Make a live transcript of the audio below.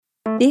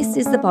This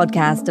is the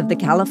podcast of the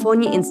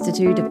California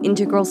Institute of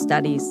Integral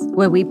Studies,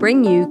 where we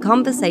bring you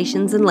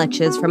conversations and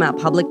lectures from our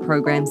public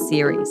program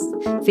series,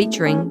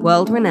 featuring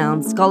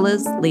world-renowned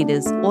scholars,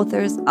 leaders,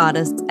 authors,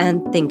 artists,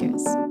 and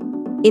thinkers.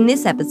 In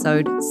this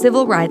episode,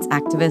 civil rights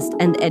activist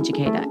and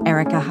educator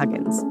Erica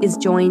Huggins is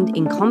joined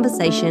in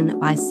conversation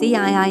by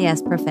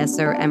CIIS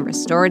professor and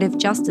restorative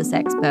justice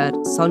expert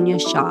Sonia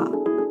Shah.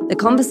 The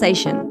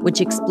conversation,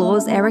 which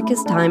explores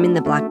Erica's time in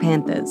the Black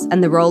Panthers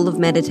and the role of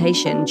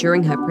meditation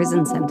during her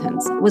prison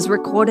sentence, was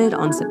recorded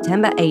on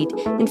September 8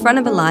 in front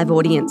of a live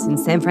audience in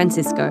San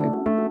Francisco.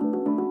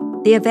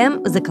 The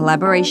event was a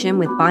collaboration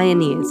with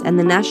Bioneers and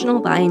the National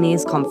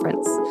Bioneers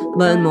Conference.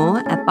 Learn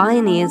more at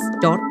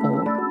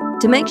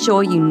bioneers.org. To make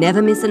sure you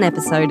never miss an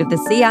episode of the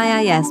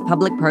CIIS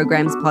Public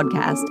Programs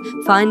podcast,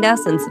 find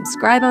us and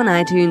subscribe on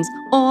iTunes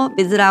or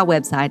visit our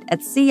website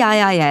at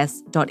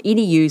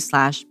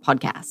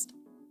ciis.edu/podcast.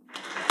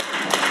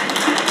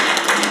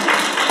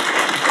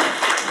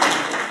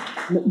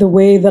 The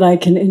way that I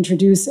can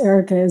introduce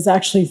Erica is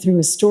actually through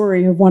a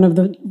story of one of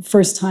the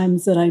first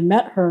times that I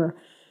met her.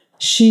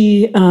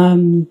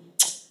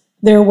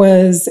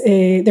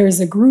 There's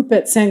a group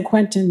at San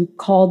Quentin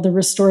called the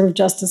Restorative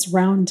Justice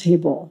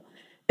Roundtable.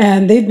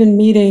 And they've been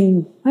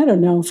meeting,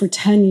 for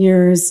 10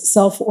 years,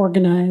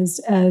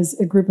 self-organized as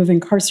a group of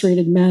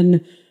incarcerated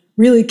men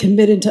really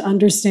committed to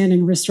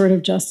understanding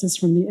restorative justice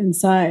from the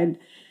inside.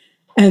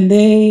 And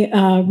they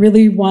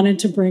really wanted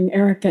to bring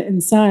Erica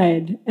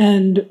inside.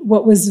 And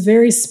what was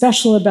very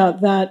special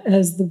about that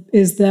is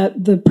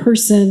that the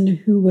person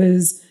who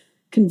was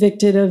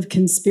convicted of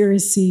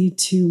conspiracy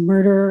to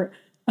murder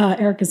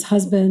Erica's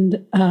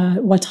husband,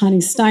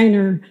 Watani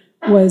Steiner,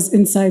 was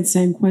inside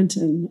San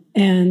Quentin.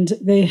 And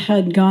they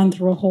had gone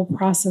through a whole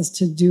process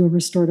to do a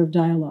restorative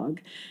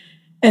dialogue.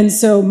 And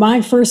so my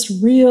first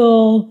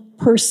real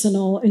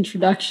personal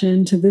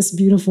introduction to this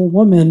beautiful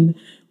woman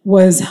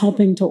was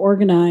helping to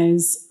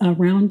organize a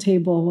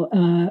roundtable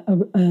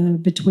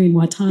between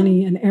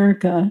Watani and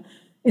Erica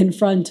in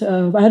front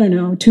of,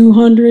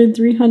 200,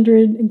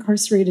 300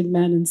 incarcerated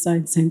men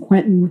inside San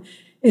Quentin,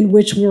 in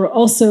which we were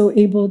also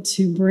able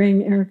to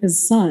bring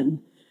Erica's son,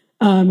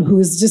 who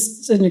is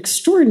just an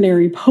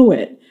extraordinary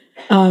poet.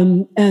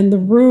 And the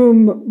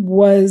room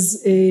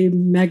was a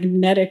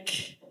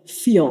magnetic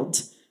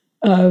field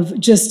of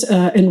just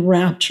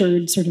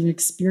enraptured sort of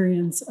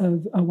experience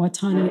of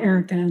Watani,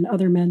 Erica, and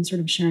other men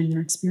sort of sharing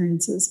their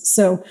experiences.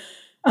 So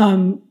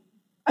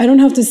I don't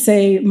have to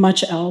say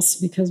much else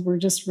because we're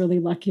just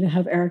really lucky to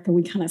have Erica.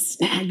 We kind of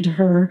snagged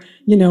her.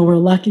 We're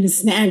lucky to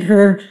snag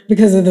her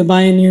because of the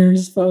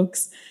Bioneers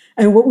folks.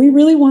 And what we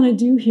really want to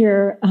do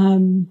here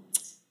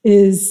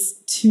is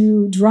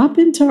to drop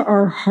into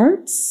our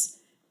hearts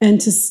and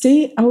to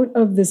stay out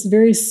of this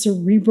very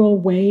cerebral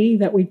way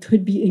that we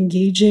could be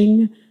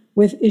engaging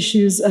with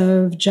issues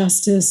of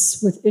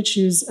justice, with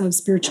issues of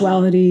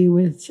spirituality,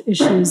 with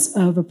issues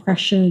of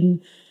oppression,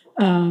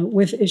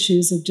 with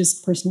issues of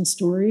just personal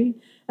story,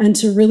 and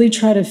to really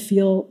try to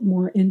feel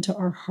more into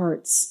our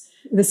hearts.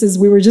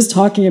 We were just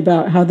talking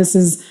about how this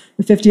is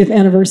the 50th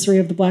anniversary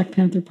of the Black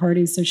Panther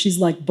Party, so she's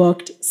like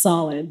booked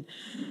solid.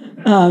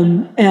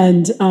 So,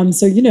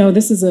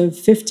 this is a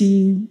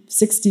 50,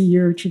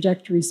 60-year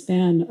trajectory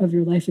span of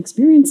your life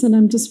experience, and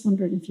I'm just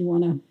wondering if you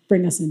want to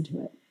bring us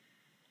into it.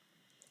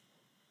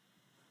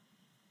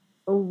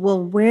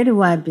 Well, where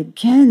do I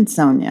begin,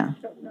 Sonia?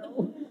 I don't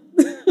know.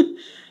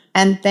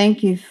 And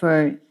thank you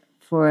for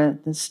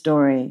the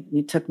story.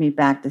 You took me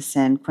back to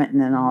San Quentin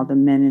and all the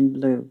men in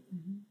blue.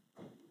 Mm-hmm.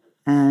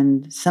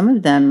 And some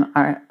of them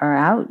are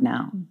out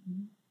now.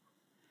 Mm-hmm.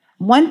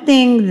 One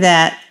thing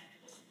that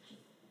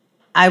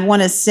I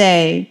want to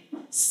say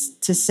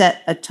to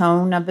set a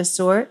tone of a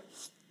sort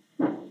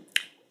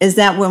is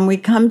that when we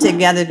come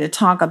together to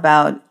talk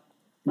about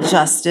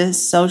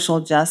justice,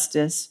 social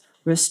justice,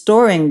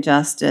 restoring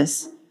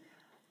justice,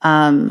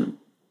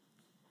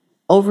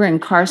 over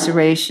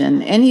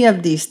incarceration, any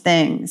of these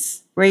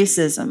things,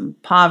 racism,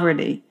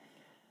 poverty,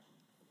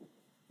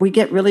 we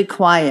get really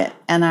quiet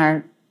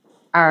and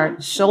our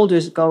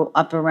shoulders go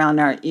up around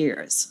our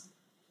ears.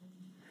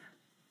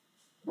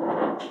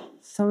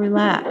 So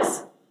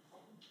relax.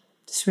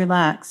 Just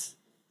relax.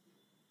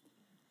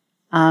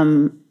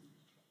 I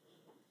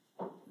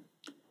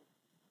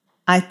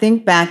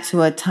think back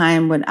to a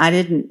time when I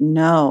didn't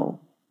know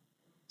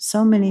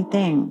so many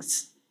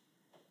things.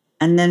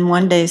 And then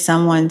one day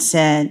someone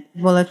said,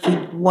 well,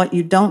 what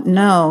you don't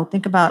know,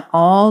 think about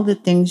all the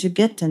things you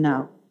get to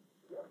know.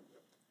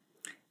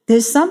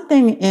 There's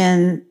something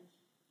in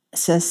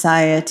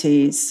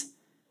societies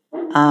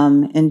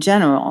in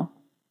general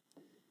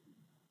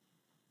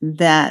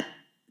that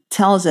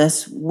tells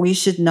us we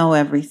should know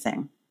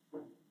everything.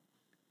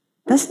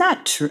 That's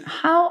not true.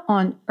 How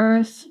on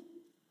earth,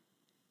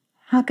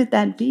 how could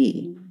that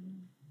be?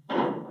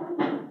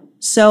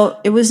 So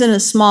it was in a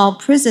small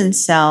prison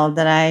cell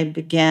that I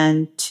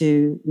began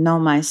to know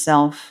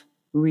myself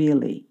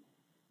really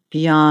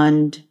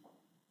beyond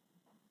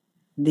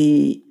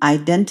the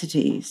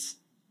identities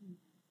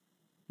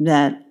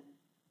that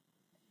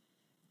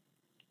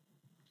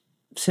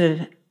sort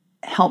of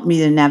helped me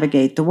to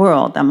navigate the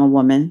world. I'm a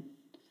woman.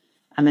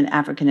 I'm an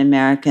African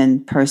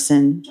American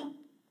person.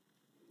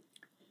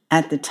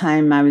 At the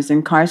time I was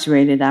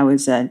incarcerated, I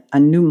was a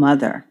new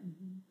mother.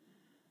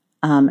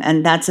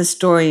 And that's a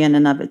story in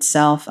and of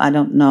itself. I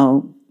don't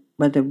know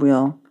whether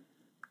we'll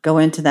go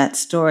into that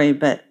story,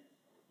 but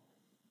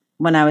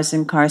when I was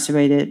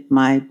incarcerated,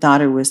 my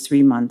daughter was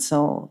 3 months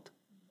old.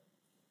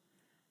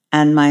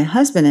 And my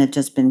husband had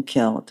just been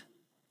killed.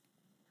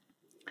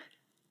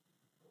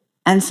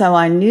 And so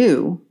I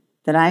knew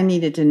that I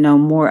needed to know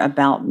more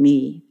about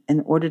me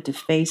in order to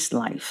face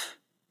life,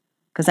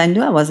 because I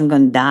knew I wasn't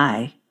going to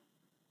die.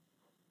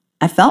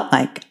 I felt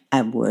like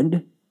I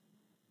would.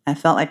 I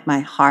felt like my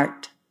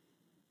heart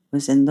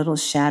was in little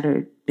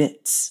shattered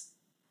bits.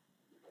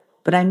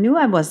 But I knew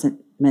I wasn't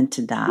meant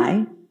to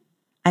die.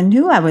 I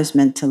knew I was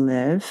meant to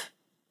live.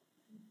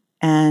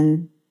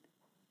 And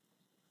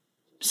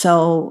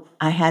so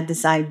I had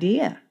this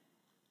idea.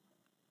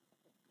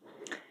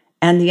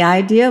 And the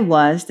idea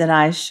was that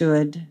I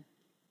should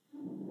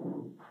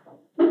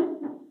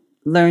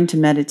learn to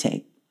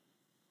meditate.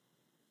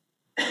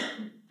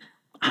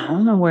 I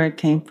don't know where it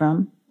came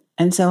from.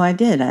 And so I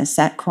did. I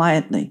sat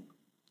quietly.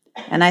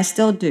 And I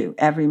still do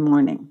every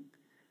morning.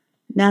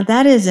 Now,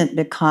 that isn't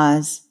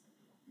because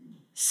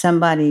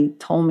somebody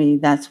told me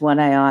that's what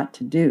I ought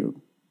to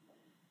do.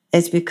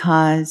 It's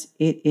because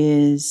it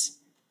is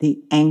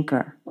the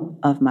anchor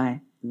of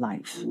my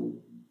life.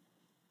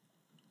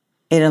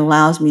 It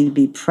allows me to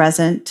be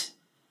present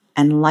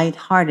and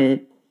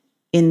lighthearted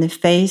in the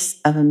face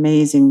of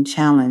amazing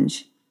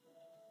challenge,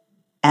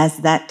 as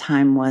that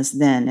time was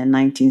then in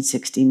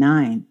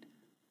 1969.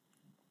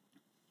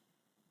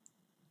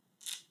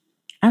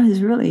 I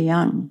was really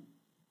young.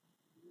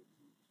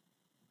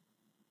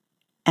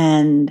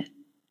 And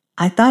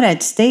I thought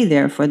I'd stay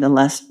there for the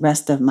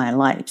rest of my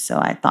life. So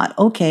I thought,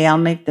 okay, I'll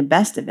make the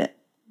best of it.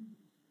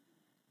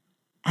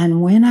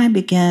 And when I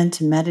began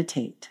to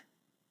meditate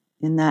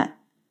in that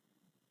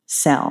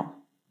cell,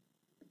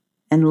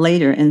 and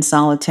later in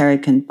solitary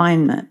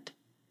confinement,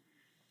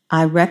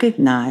 I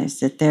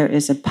recognized that there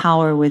is a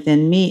power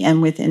within me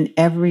and within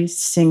every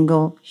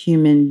single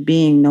human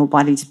being.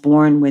 Nobody's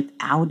born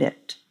without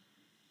it.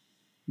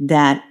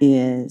 That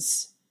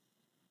is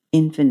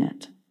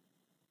infinite.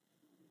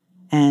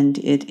 And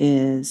it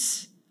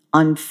is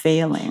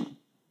unfailing.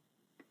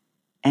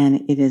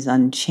 And it is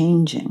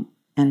unchanging.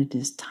 And it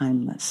is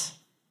timeless.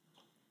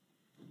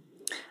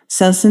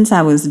 So since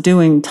I was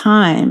doing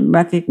time,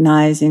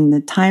 recognizing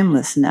the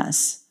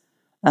timelessness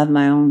of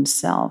my own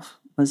self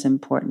was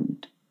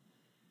important.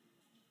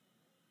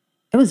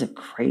 It was a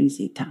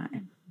crazy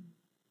time.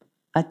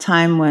 A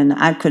time when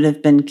I could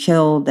have been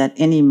killed at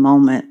any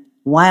moment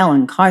while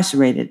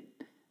incarcerated,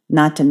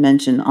 not to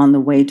mention on the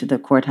way to the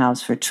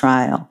courthouse for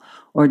trial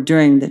or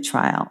during the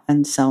trial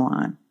and so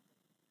on.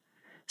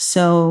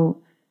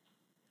 So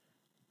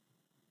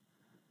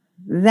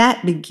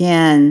that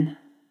began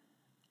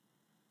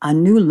a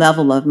new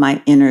level of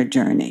my inner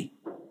journey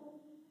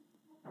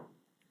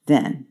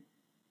then,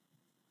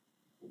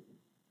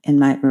 in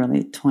my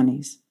early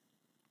 20s.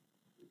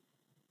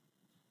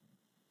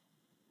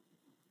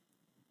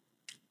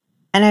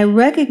 And I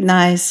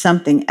recognized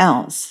something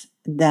else,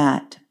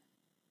 that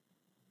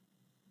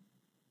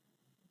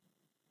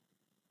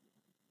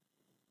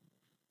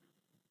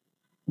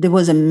there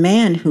was a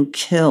man who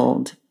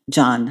killed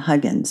John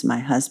Huggins, my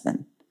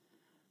husband,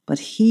 but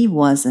he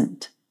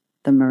wasn't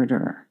the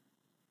murderer.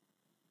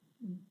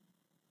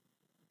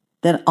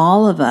 That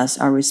all of us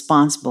are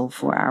responsible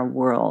for our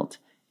world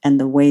and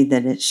the way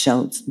that it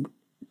shows,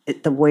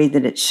 the way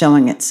that it's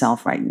showing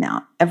itself right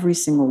now, every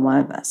single one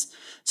of us.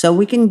 So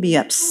we can be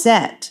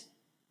upset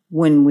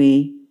when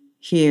we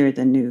hear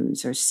the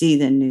news or see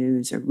the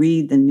news or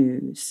read the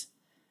news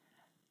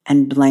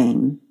and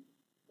blame.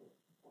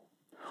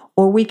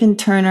 Or we can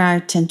turn our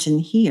attention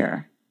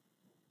here,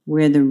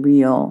 where the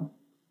real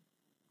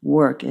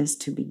work is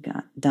to be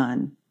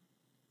done.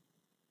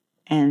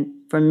 And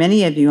for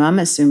many of you, I'm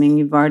assuming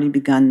you've already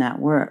begun that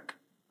work.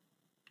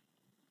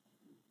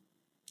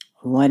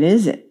 What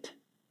is it?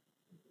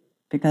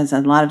 Because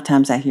a lot of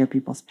times I hear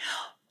people say,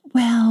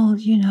 well,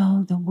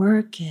 the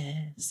work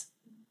is.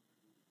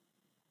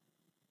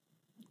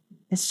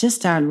 It's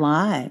just our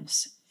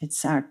lives.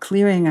 It's our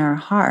clearing our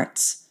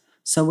hearts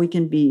so we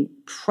can be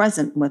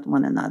present with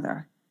one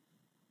another.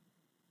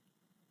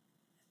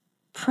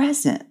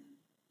 Present,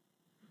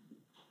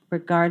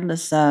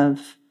 regardless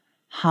of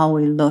how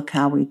we look,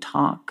 how we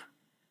talk,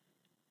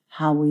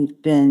 how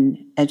we've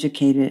been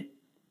educated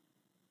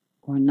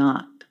or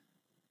not.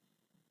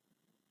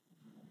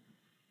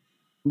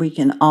 We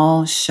can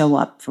all show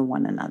up for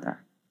one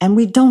another. And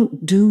we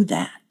don't do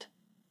that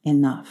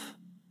enough.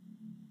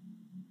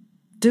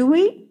 Do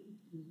we?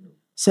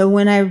 So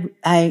when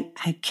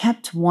I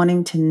kept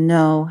wanting to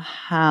know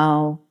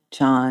how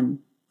John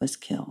was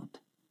killed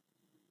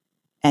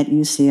at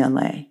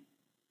UCLA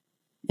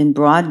in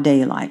broad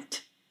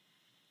daylight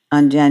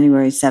on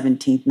January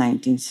 17th,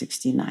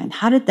 1969.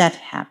 How did that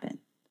happen?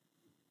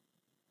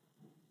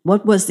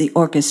 What was the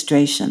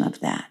orchestration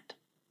of that?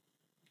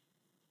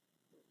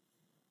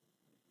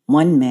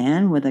 one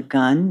man with a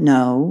gun?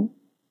 No.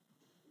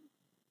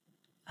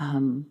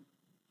 A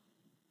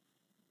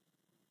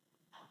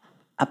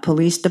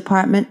police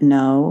department?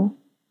 No.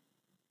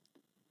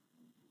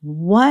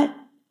 What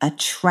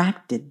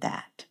attracted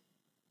that?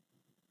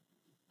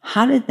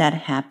 How did that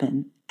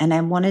happen? And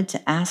I wanted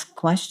to ask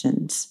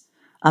questions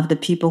of the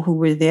people who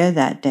were there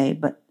that day,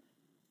 but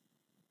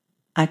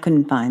I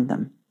couldn't find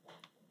them.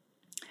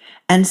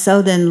 And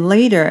so then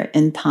later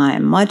in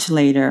time, much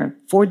later,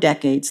 4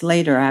 decades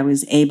later, I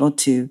was able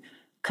to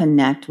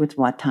connect with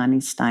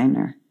Watani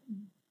Steiner,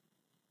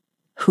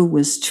 who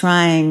was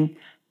trying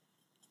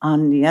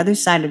on the other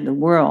side of the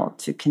world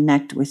to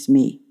connect with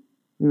me.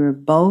 We were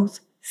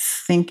both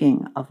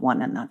thinking of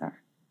one another.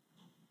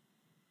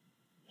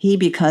 He,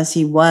 because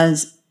he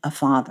was a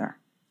father,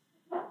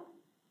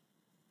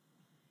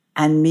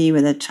 and me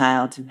with a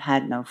child who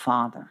had no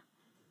father.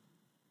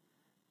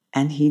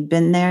 And he'd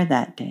been there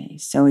that day.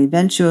 So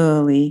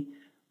eventually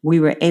we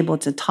were able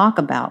to talk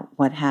about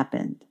what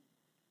happened.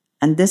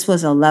 And this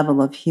was a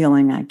level of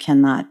healing I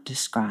cannot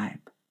describe.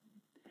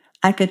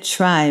 I could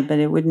try, but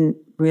it wouldn't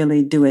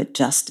really do it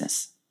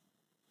justice.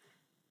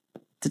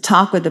 To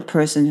talk with the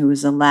person who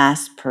was the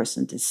last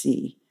person to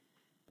see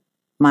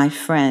my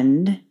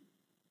friend,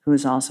 who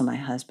is also my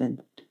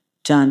husband,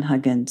 John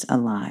Huggins,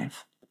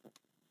 alive.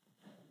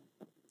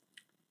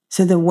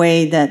 So the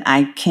way that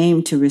I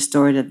came to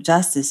restorative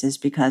justice is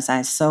because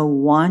I so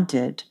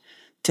wanted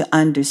to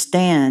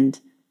understand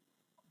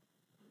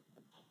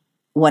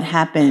what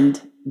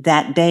happened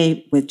that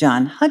day with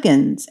John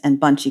Huggins and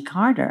Bunchy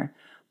Carter,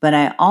 but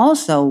I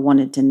also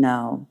wanted to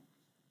know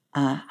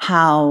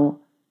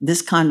how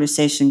this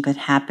conversation could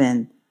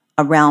happen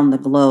around the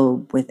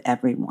globe with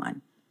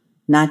everyone,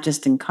 not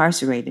just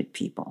incarcerated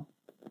people,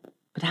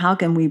 but how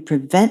can we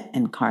prevent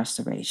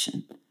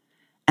incarceration?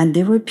 And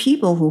there were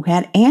people who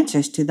had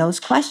answers to those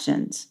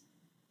questions,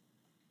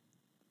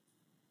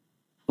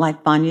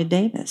 like Vanya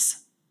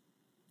Davis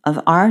of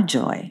Our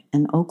Joy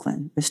in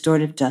Oakland,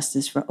 Restorative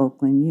Justice for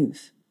Oakland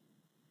Youth,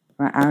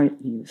 for our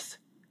youth.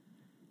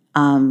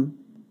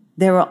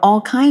 There were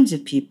all kinds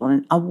of people,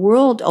 and a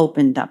world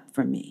opened up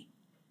for me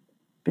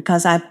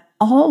because I've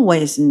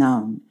always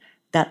known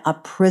that a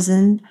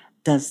prison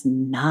does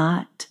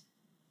not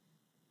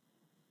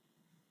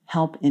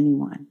help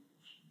anyone.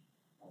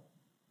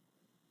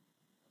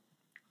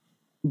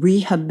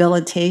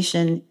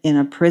 Rehabilitation in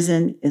a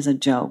prison is a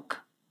joke.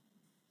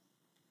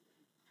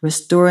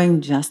 Restoring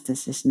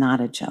justice is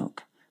not a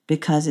joke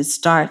because it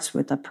starts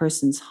with a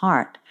person's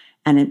heart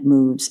and it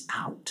moves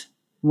out,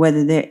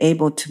 whether they're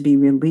able to be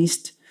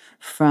released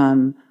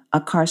from a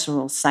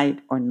carceral site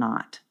or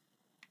not.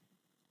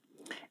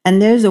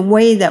 And there's a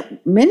way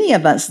that many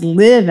of us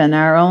live in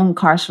our own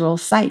carceral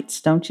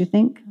sites, don't you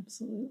think?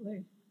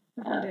 Absolutely.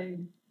 Every day.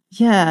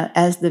 Yeah,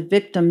 as the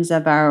victims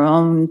of our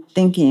own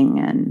thinking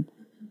and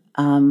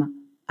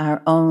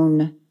our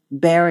own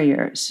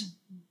barriers.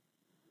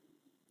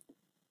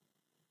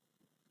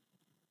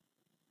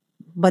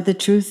 But the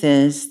truth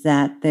is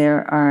that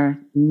there are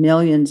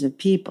millions of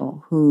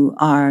people who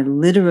are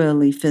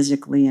literally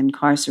physically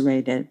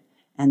incarcerated,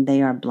 and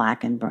they are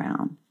Black and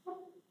brown.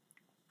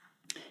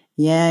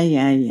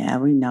 Yeah,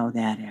 we know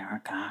that,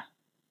 Erica.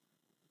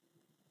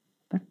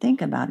 But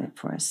think about it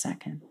for a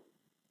second.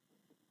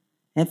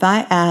 If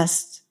I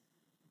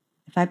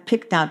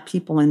picked out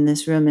people in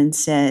this room and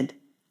said,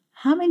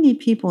 how many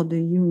people do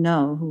you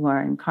know who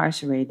are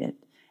incarcerated?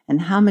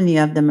 And how many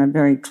of them are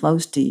very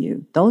close to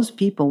you? Those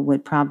people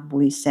would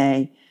probably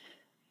say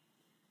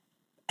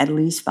at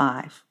least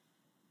 5,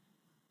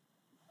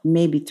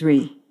 maybe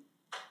 3.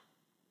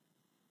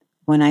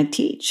 When I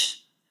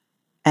teach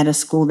at a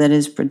school that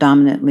is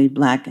predominantly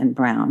Black and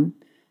brown,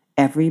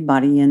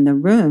 everybody in the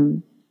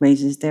room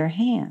raises their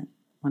hand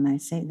when I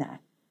say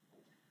that.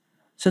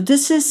 So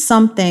this is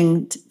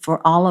something for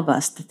all of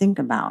us to think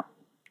about,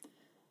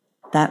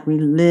 that we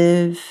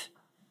live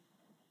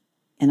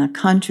in a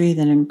country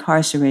that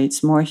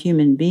incarcerates more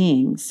human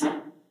beings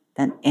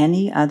than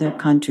any other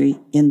country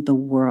in the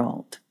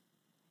world.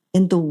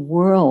 In the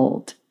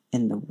world.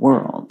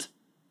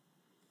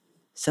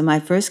 So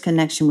my first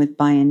connection with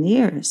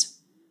pioneers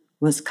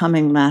was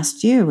coming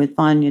last year with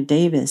Vanya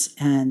Davis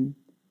and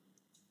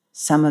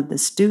some of the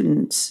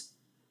students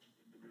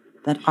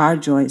that Our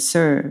Joy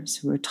serves,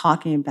 who were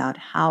talking about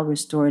how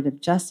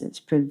restorative justice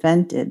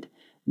prevented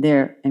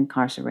their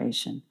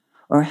incarceration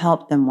or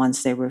helped them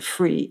once they were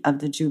free of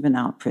the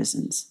juvenile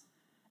prisons.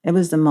 It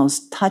was the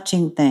most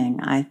touching thing.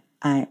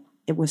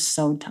 It was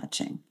so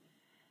touching.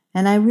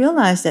 And I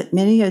realized that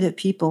many of the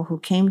people who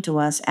came to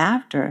us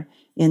after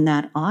in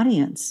that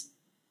audience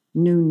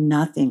knew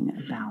nothing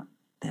about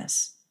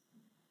this.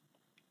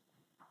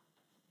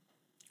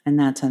 And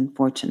that's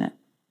unfortunate.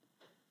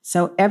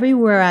 So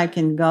everywhere I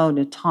can go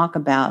to talk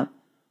about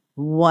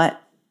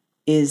what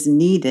is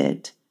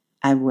needed,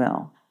 I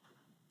will.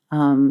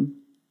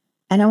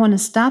 And I want to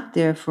stop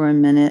there for a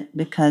minute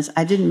because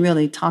I didn't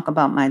really talk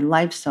about my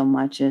life so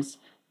much as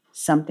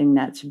something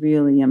that's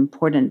really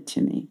important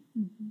to me.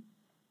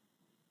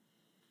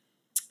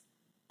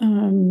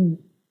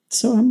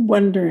 So I'm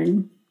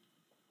wondering,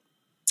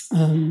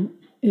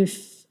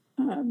 If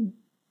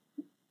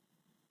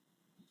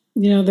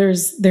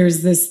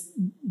there's this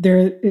there.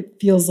 It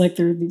feels like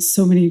there are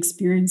so many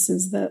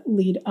experiences that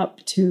lead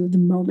up to the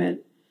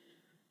moment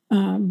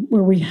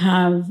where we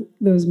have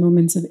those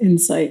moments of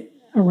insight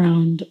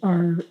around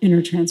our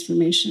inner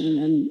transformation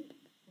and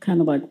kind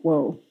of like,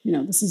 whoa,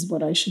 this is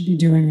what I should be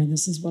doing, or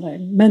this is what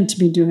I'm meant to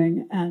be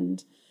doing.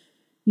 And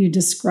you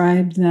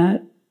described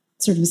that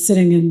sort of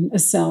sitting in a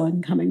cell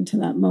and coming to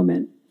that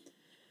moment.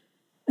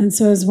 And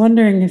so I was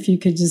wondering if you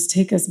could just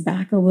take us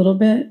back a little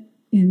bit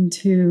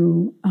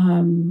into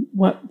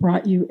what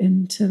brought you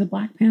into the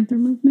Black Panther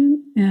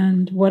movement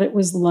and what it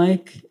was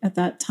like at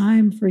that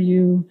time for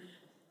you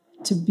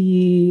to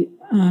be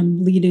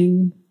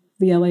leading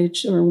the LA,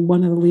 or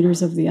one of the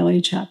leaders of the LA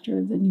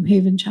chapter, the New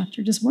Haven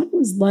chapter. Just what it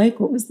was like,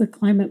 what was the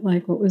climate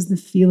like, what was the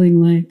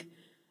feeling like?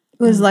 It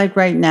was like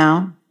right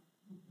now,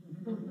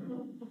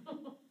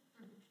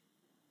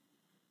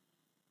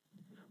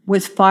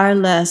 with far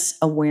less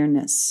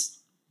awareness.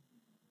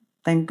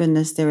 Thank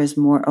goodness there is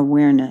more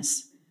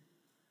awareness.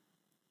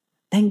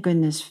 Thank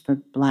goodness for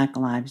Black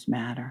Lives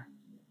Matter.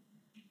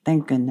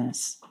 Thank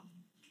goodness.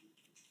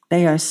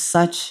 They are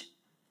such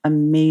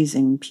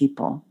amazing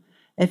people.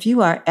 If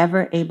you are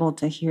ever able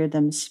to hear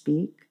them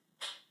speak,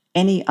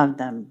 any of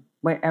them,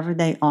 wherever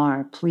they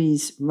are,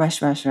 please rush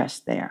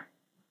there.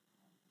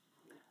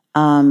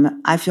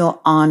 I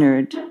feel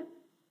honored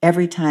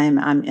every time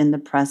I'm in the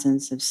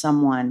presence of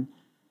someone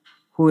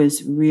who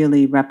is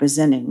really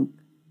representing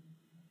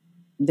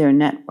their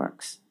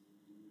networks,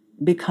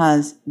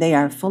 because they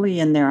are fully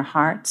in their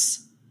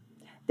hearts.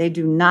 They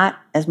do not,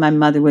 as my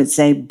mother would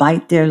say,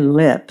 bite their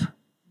lip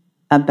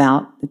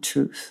about the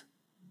truth.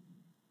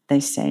 They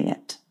say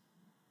it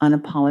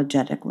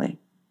unapologetically.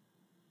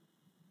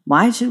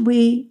 Why should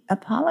we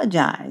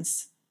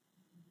apologize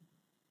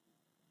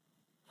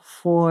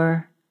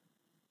for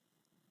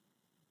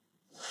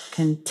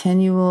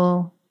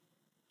continual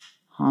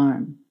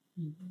harm?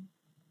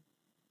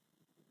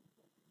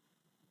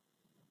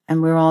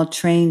 And we're all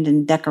trained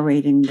in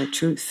decorating the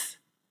truth.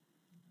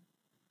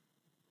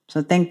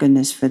 So thank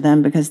goodness for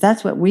them, because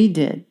that's what we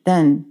did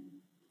then.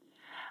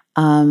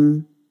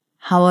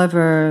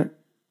 However,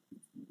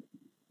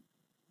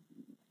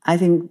 I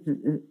think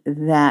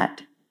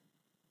that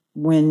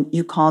when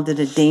you called it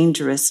a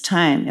dangerous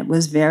time, it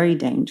was very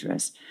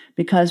dangerous,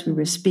 because we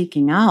were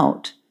speaking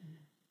out,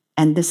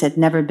 and this had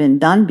never been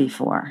done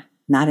before,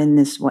 not in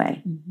this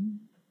way. Mm-hmm.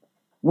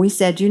 We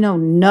said,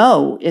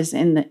 no is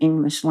in the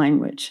English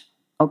language.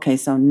 Okay,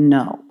 so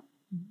no.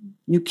 Mm-hmm.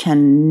 You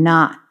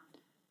cannot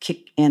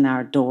kick in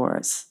our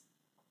doors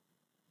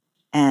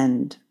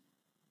and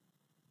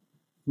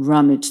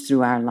rummage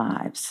through our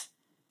lives.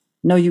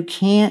 No, you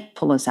can't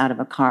pull us out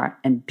of a car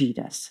and beat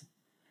us.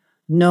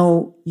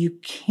 No, you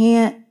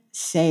can't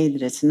say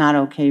that it's not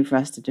okay for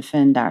us to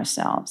defend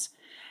ourselves.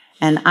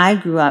 And I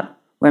grew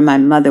up where my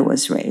mother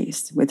was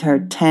raised, with her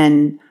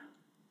 10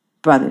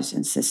 brothers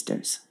and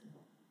sisters.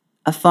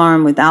 A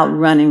farm without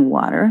running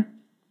water.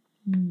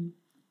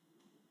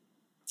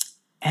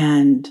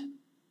 And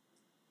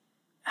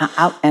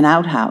an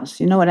outhouse.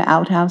 You know what an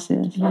outhouse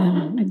is?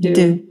 Yeah, I do. You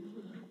do?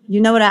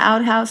 You know what an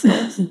outhouse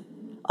is?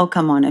 Oh,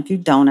 come on. If you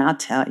don't, I'll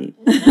tell you.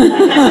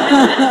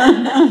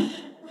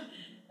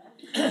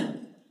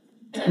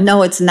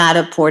 No, it's not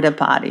a porta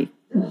potty.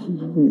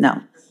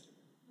 No,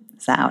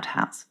 it's an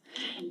outhouse.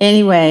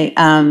 Anyway,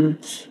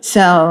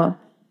 so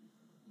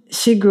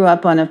she grew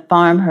up on a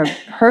farm.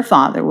 Her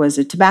father was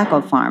a tobacco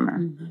farmer.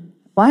 Mm-hmm.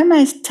 Why am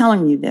I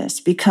telling you this?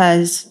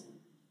 Because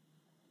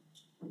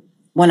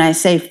when I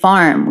say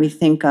farm, we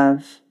think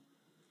of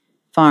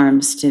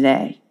farms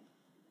today.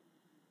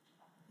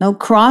 No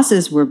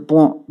crosses were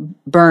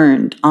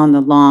burned on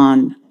the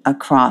lawn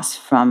across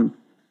from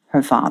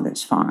her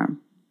father's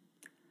farm.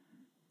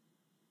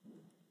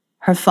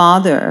 Her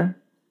father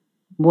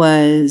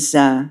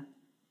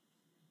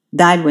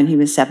died when he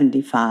was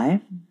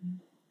 75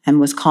 and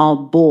was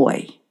called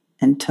Boy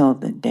until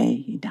the day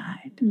he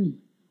died.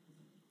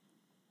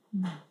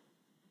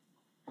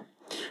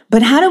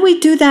 But how do we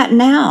do that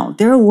now?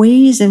 There are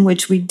ways in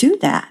which we do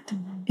that.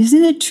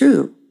 Isn't it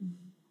true?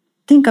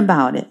 Think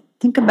about it.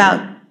 Think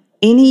about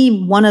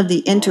any one of the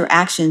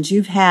interactions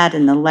you've had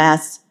in the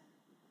last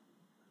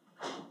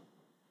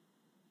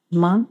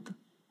month,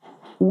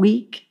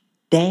 week,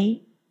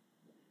 day,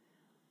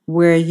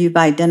 where you've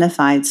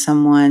identified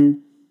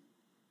someone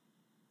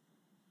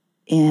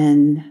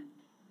in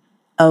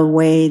a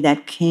way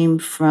that came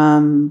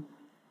from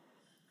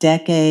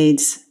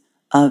decades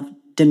of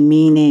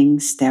demeaning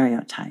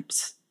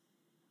stereotypes.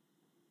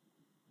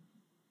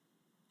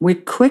 We're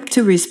quick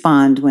to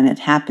respond when it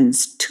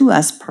happens to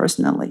us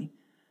personally.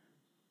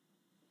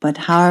 But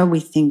how are we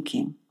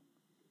thinking?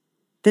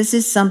 This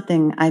is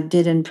something I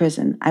did in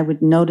prison. I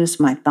would notice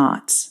my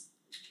thoughts.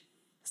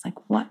 It's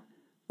like, what?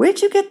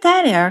 Where'd you get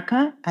that,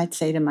 Erica? I'd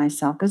say to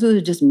myself, because it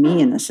was just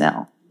me in the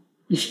cell.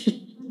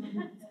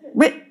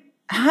 Wait,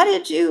 how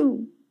did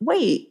you,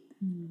 wait?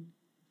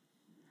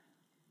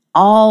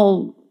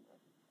 All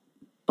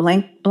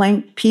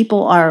blank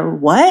people are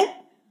what?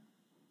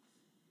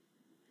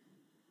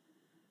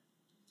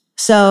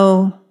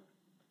 So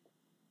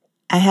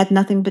I had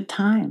nothing but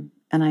time,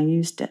 and I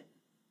used it.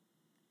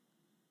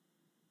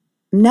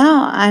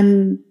 Now I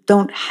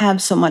don't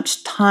have so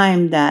much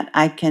time that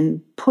I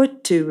can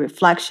put to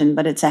reflection,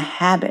 but it's a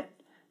habit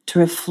to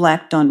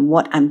reflect on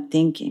what I'm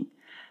thinking,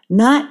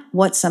 not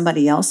what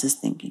somebody else is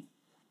thinking.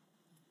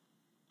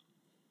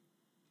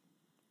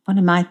 What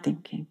am I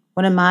thinking?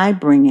 What am I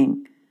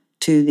bringing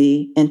to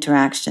the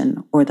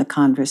interaction or the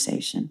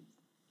conversation?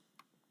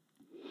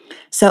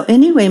 So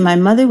anyway, my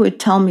mother would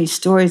tell me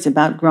stories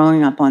about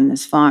growing up on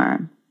this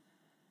farm.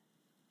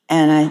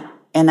 And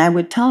I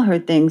would tell her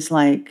things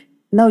like,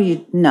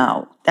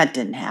 no, that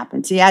didn't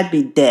happen. See, I'd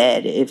be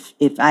dead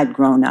if I'd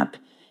grown up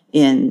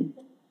in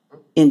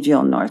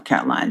Enfield, North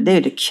Carolina.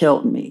 They'd have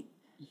killed me.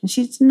 And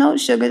she said, no,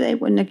 sugar, they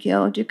wouldn't have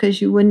killed you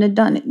because you wouldn't have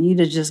done it. You'd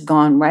have just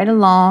gone right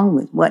along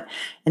with what,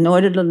 in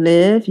order to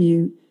live,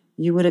 you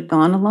would have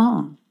gone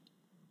along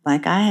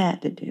like I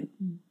had to do.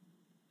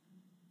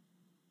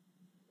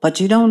 But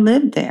you don't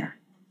live there.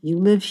 You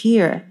live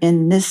here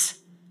in this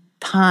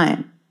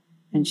time.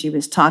 And she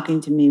was talking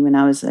to me when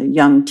I was a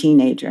young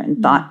teenager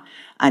and thought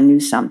I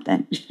knew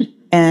something.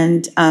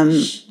 And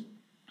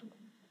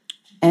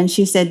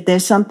she said,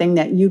 there's something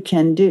that you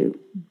can do.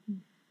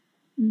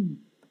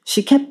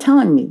 She kept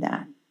telling me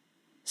that.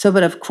 So,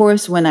 but of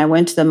course, when I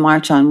went to the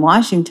March on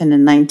Washington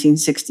in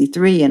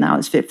 1963 and I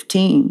was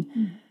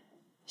 15,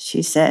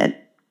 she said,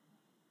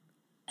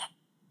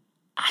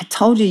 I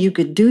told you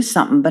could do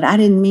something, but I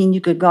didn't mean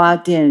you could go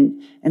out there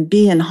and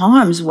be in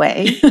harm's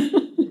way.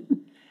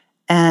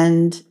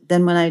 And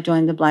then when I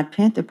joined the Black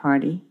Panther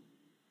Party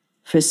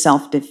for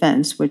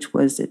self-defense, which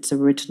was its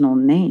original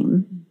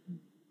name,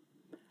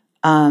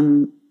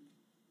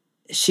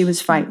 she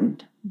was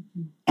frightened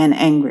and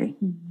angry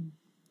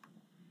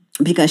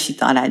because she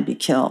thought I'd be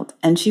killed.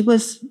 And she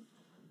was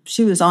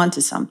onto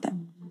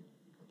something.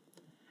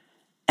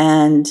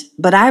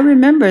 But I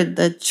remember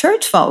the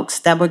church folks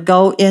that would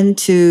go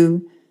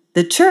into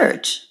the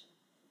church,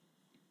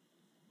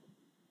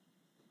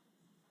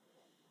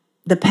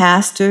 the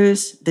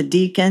pastors, the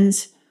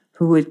deacons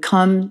who would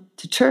come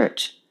to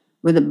church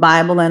with a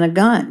Bible and a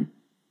gun.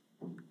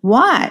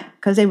 Why?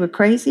 Because they were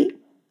crazy?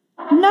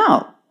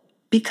 No,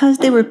 because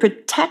they were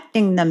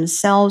protecting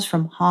themselves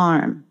from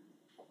harm.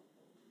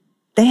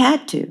 They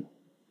had to,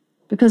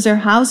 because their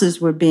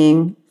houses were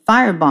being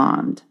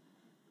firebombed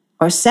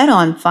or set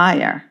on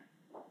fire,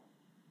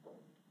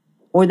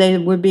 or they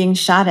were being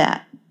shot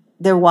at.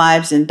 Their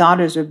wives and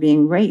daughters were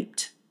being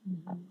raped.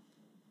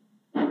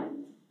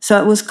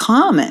 So it was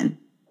common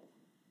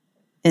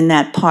in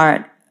that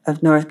part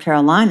of North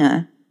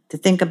Carolina to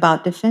think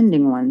about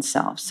defending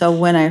oneself. So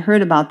when I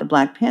heard about the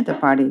Black Panther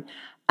Party,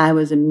 I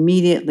was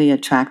immediately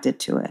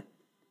attracted to it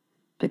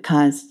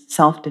because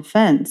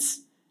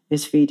self-defense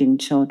is feeding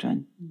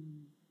children.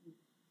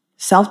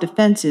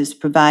 Self-defense is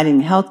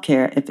providing health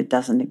care if it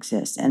doesn't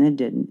exist, and it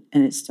didn't,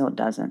 and it still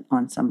doesn't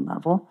on some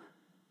level.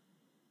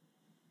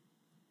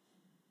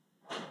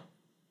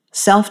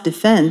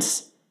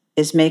 Self-defense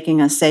is making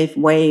a safe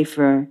way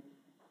for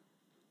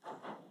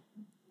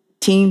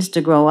teens to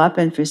grow up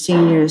and for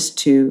seniors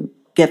to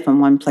get from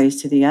one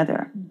place to the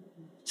other.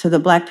 So the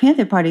Black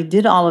Panther Party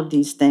did all of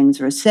these things,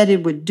 or said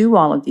it would do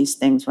all of these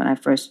things when I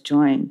first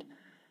joined,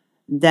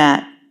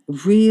 that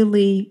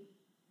really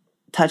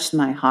touched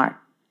my heart.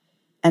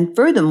 And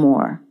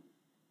furthermore,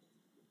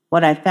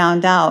 what I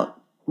found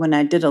out when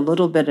I did a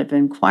little bit of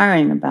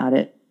inquiring about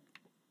it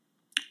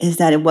is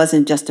that it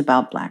wasn't just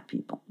about Black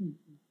people.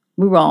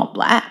 We were all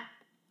Black,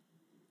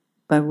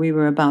 but we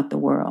were about the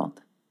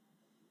world.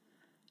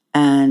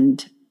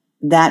 And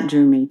that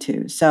drew me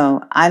too.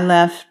 So I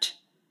left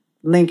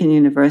Lincoln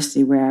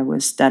University, where I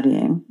was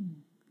studying,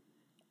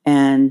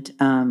 and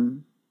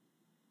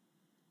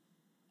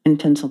in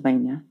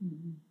Pennsylvania,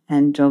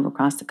 and drove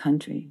across the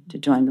country to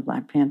join the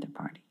Black Panther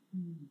Party.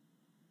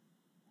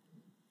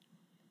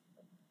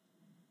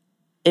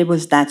 It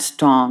was that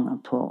strong a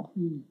pull.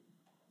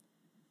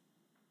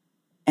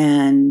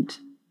 And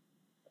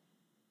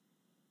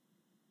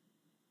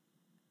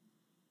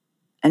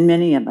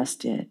many of us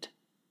did.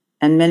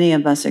 And many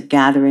of us are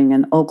gathering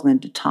in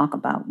Oakland to talk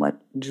about what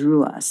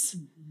drew us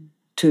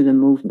to the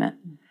movement.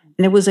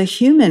 And it was a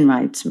human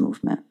rights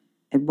movement.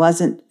 It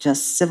wasn't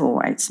just civil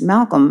rights.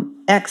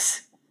 Malcolm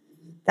X,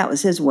 that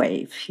was his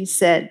wave. He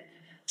said,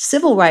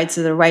 civil rights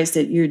are the rights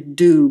that you're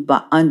due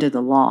by under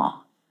the law.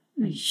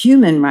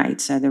 Human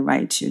rights are the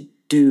rights you're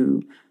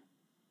due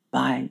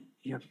by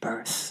your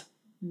birth.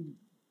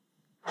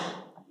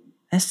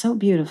 That's so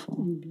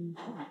beautiful.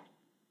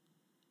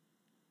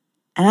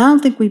 And I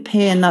don't think we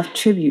pay enough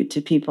tribute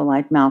to people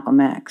like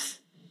Malcolm X,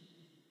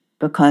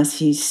 because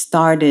he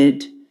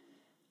started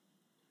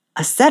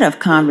a set of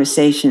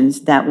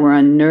conversations that were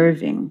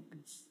unnerving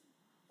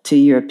to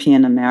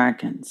European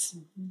Americans.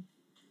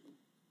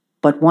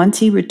 But once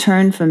he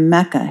returned from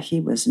Mecca,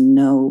 he was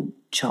no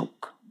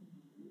joke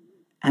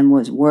and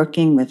was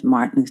working with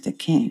Martin Luther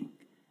King.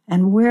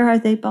 And where are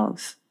they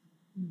both?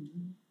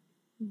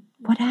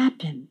 What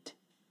happened?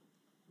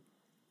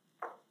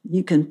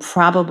 You can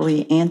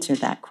probably answer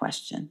that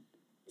question.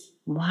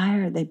 why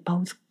are they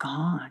both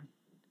gone?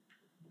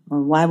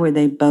 Or why were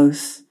they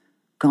both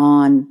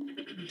gone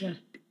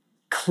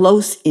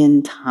close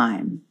in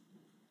time?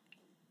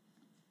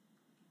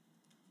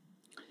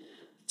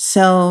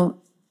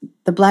 So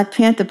the Black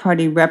Panther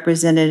Party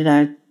represented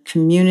a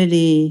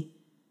community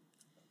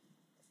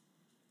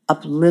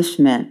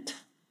upliftment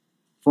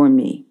for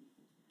me.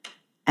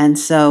 And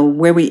so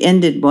where we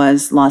ended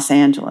was Los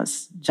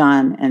Angeles.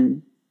 John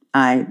and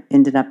I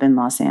ended up in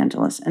Los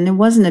Angeles. And it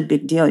wasn't a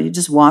big deal. You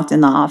just walked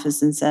in the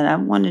office and said, I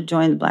want to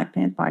join the Black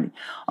Panther Party.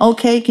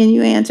 Okay, can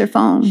you answer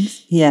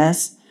phones?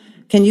 Yes.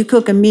 Can you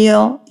cook a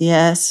meal?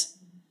 Yes.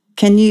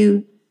 Can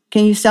you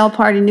sell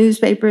party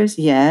newspapers?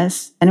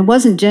 Yes. And it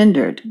wasn't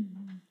gendered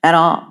at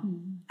all.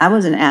 I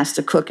wasn't asked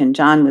to cook and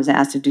John was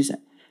asked to do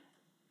something.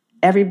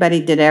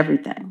 Everybody did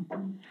everything.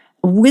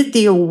 With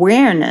the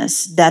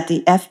awareness that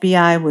the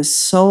FBI was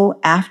so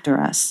after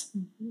us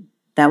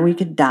that we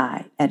could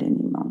die at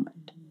any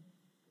moment.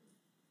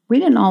 We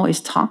didn't always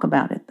talk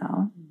about it,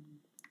 though,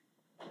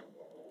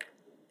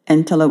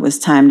 until it was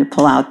time to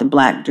pull out the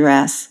black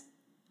dress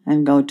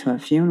and go to a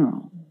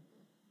funeral.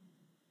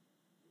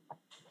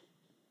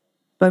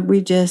 But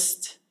we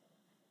just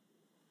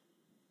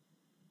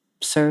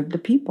served the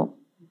people,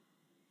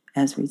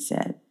 as we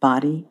said,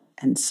 body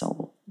and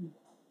soul.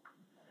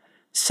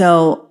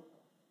 So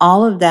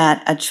all of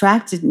that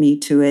attracted me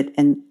to it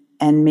and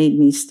made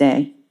me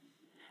stay.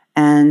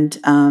 And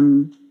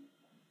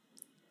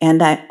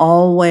I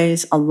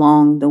always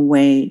along the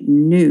way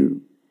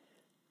knew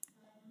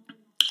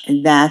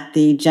that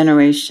the young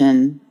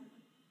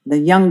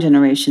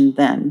generation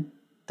then,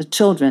 the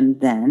children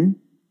then,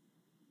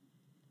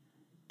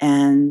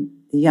 and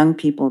the young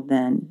people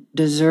then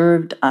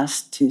deserved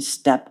us to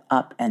step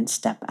up and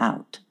step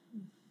out.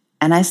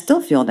 And I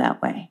still feel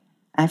that way.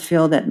 I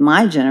feel that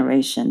my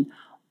generation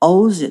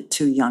owes it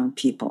to young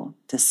people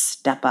to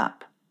step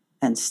up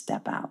and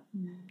step out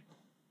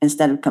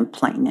instead of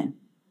complaining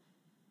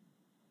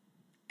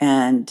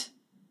and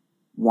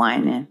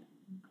whining.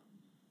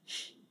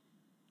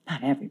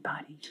 Not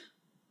everybody,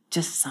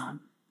 just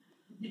some.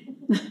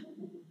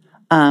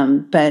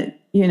 But,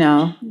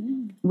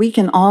 we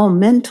can all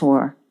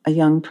mentor a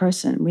young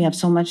person. We have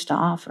so much to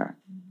offer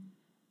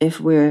if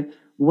we're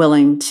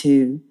willing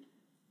to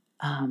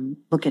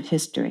look at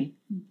history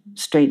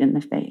straight in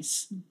the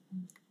face.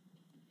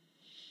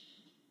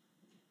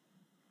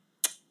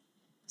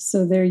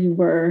 So there you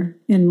were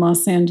in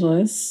Los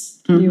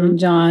Angeles, you and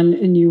John,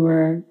 and you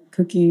were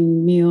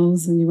cooking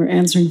meals and you were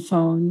answering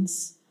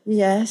phones.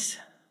 Yes.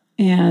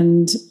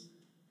 And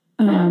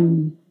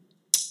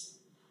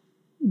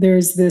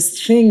there's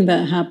this thing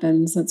that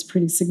happens that's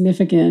pretty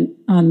significant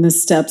on the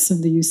steps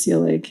of the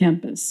UCLA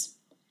campus.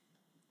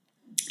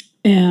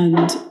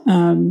 And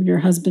your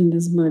husband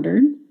is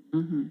murdered.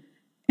 Mm-hmm.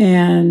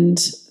 And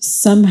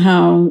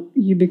somehow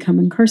you become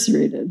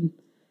incarcerated.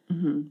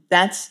 Mm-hmm.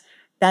 That's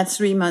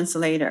 3 months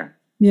later.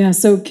 Yeah.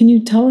 So can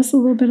you tell us a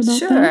little bit about that?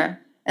 Sure.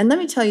 And let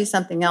me tell you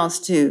something else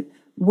too.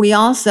 We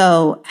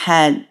also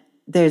had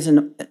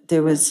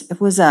it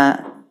was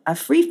a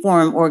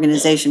free-form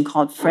organization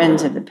called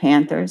Friends of the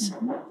Panthers.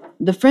 Mm-hmm.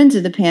 The Friends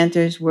of the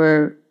Panthers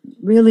were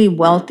really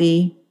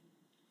wealthy,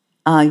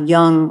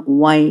 young,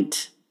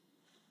 white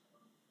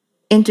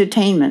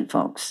entertainment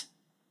folks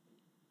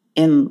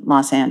in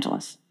Los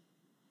Angeles.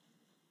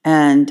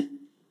 And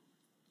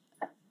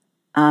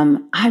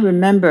I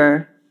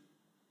remember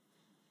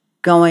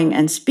going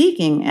and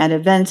speaking at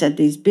events at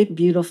these big,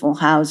 beautiful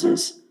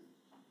houses.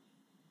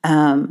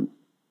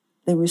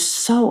 They were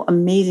so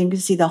amazing. You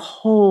could see the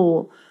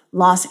whole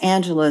Los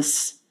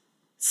Angeles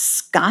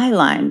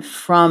skyline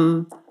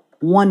from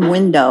one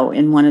window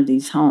in one of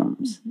these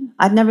homes. Mm-hmm.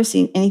 I'd never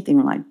seen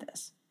anything like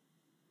this.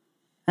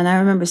 And I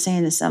remember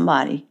saying to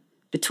somebody,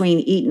 between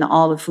eating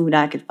all the food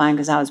I could find,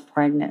 because I was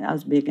pregnant, I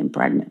was big and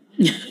pregnant,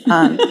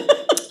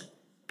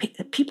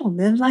 people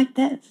live like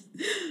this?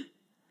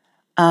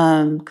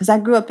 Because I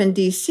grew up in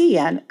D.C.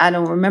 I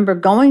don't remember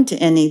going to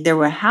any. There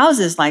were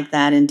houses like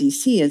that in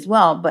D.C. as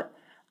well, but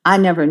I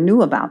never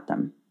knew about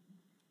them.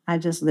 I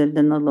just lived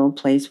in the little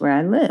place where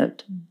I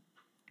lived.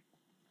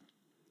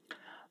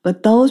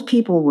 But those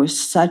people were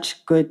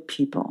such good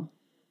people.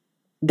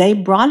 They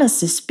brought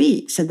us to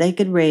speak so they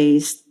could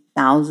raise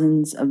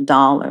thousands of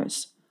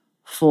dollars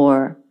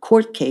for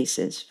court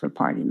cases for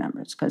party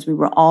members, because we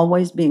were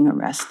always being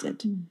arrested.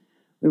 Mm-hmm.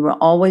 We were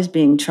always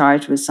being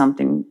charged with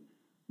something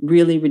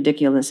really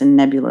ridiculous and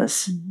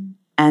nebulous,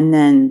 and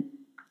then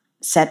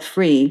set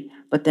free,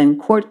 but then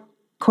court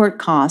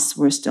costs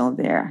were still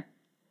there.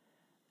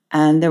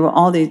 And there were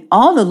all the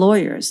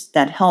lawyers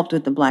that helped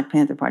with the Black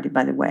Panther Party,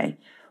 by the way,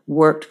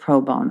 worked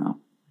pro bono.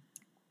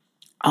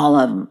 All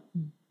of them.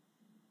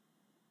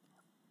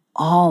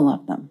 All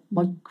of them.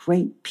 What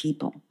great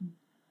people.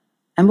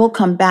 And we'll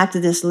come back to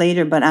this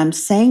later, but I'm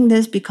saying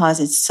this because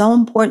it's so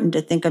important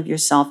to think of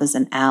yourself as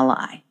an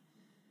ally.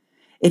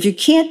 If you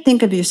can't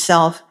think of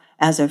yourself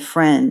as a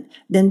friend,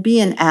 then be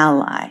an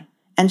ally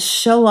and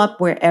show up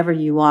wherever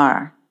you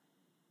are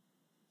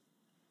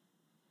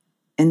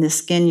in the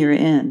skin you're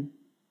in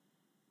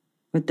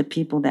with the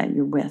people that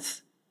you're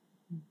with.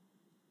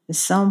 It's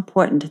so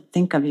important to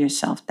think of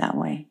yourself that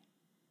way.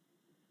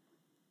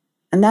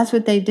 And that's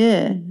what they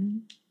did. Mm-hmm.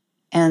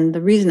 And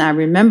the reason I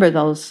remember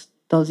those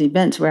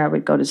events where I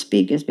would go to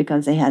speak is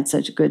because they had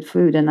such good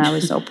food and I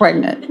was so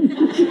pregnant.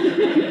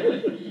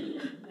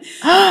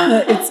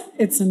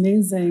 It's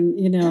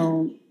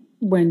amazing,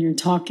 when you're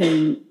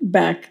talking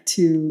back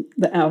to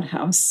the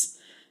outhouse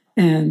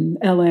and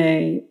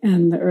LA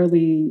and the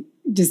early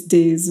just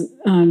days,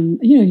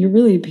 you're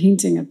really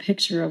painting a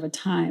picture of a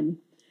time.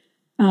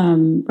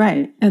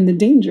 Right. And the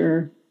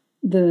danger,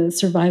 the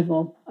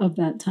survival of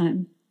that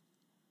time.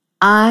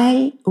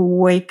 I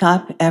wake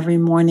up every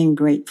morning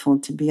grateful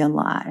to be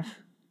alive.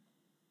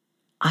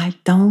 I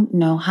don't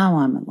know how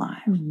I'm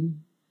alive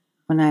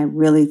when I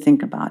really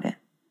think about it.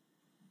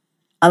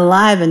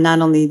 Alive, and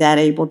not only that,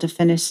 able to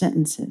finish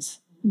sentences.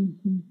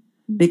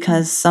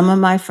 Because some of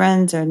my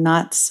friends are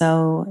not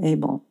so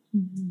able.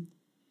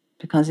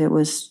 Because it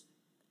was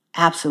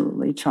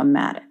absolutely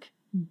traumatic.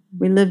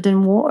 We lived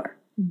in war.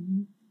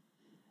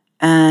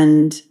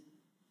 And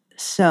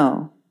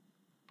so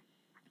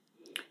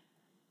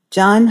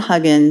John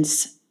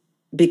Huggins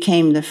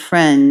became the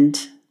friend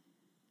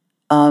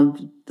of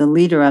the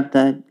leader of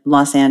the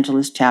Los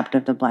Angeles chapter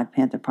of the Black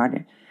Panther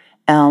Party,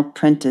 L.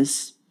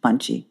 Prentice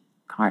Bunchy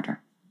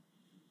Carter.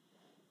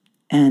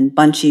 And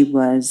Bunchy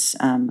was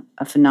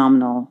a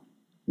phenomenal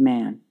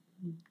man.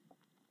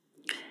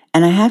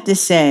 And I have to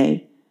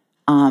say,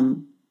 I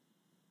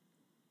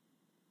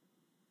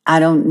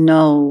don't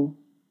know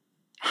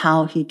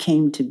how he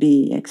came to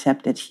be,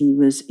 except that he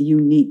was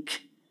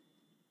unique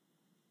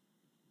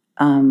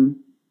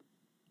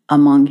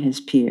among his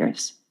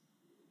peers.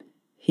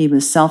 He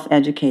was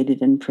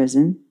self-educated in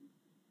prison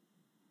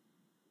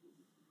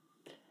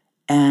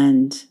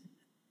and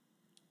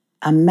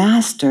a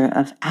master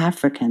of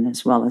African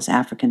as well as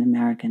African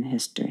American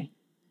history.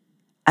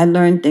 I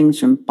learned things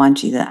from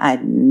Bunchy that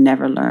I'd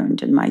never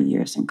learned in my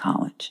years in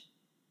college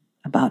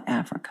about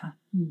Africa.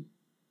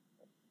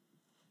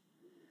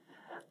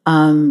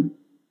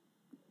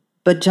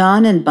 But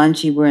John and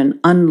Bunchy were an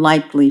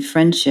unlikely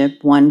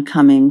friendship, one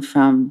coming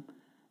from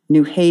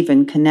New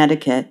Haven,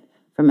 Connecticut,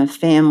 from a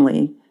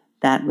family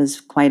that was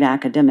quite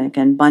academic,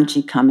 and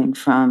Bunchy coming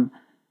from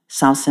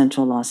South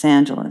Central Los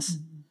Angeles.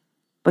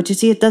 But you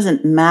see, it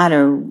doesn't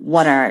matter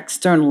what our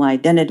external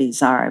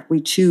identities are. If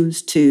we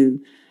choose to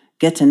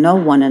get to know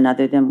one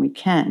another, then we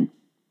can.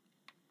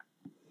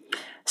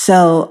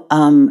 So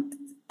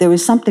there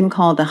was something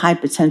called the High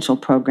Potential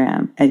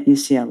Program at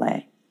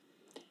UCLA.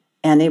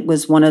 And it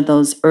was one of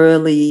those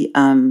early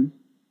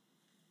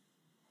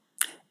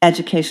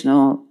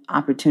educational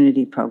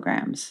opportunity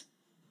programs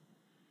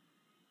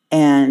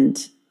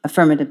and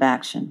affirmative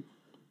action,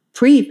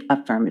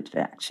 pre-affirmative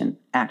action,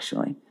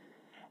 actually.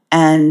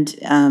 And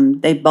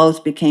they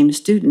both became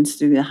students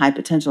through the High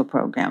Potential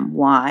Program.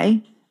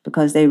 Why?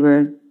 Because they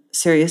were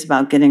serious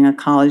about getting a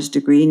college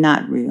degree?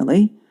 Not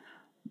really,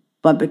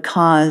 but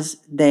because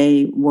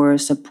they were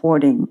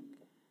supporting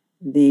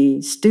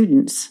the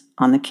students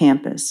on the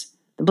campus.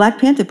 The Black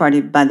Panther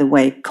Party, by the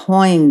way,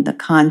 created the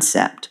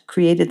concept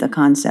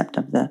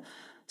of the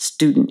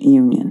student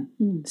union,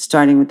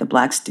 starting with the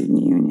Black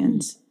student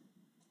unions.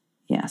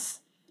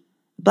 Yes.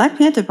 The Black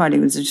Panther Party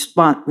was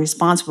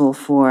responsible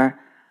for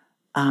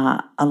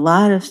a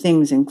lot of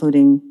things,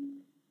 including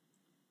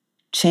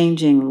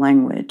changing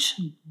language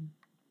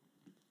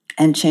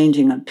and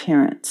changing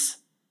appearance.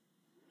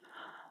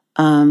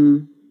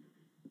 It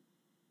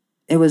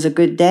was a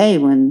good day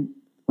when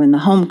the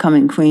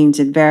homecoming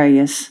queens at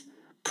various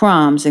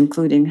proms,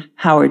 including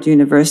Howard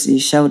University,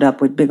 showed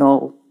up with big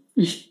old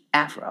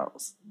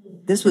afros.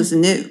 This was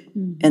new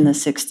in the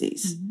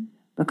 60s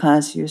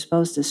because you're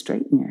supposed to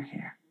straighten your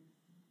hair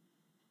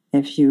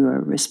if you were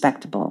a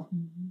respectable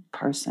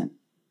person.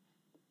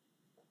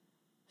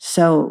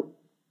 So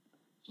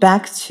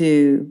back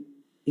to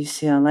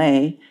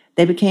UCLA,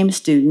 they became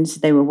students.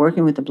 They were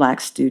working with the Black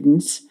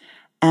students,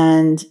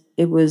 and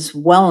it was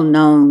well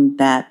known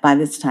that by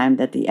this time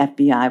that the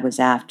FBI was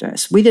after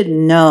us. We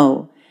didn't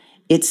know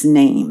its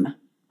name,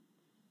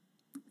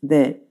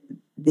 the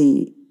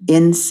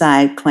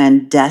inside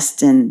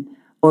clandestine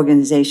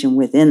organization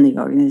within the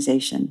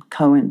organization,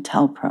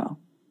 COINTELPRO.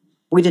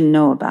 We didn't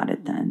know about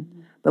it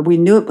then, but we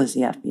knew it was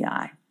the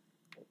FBI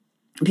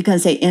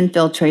because they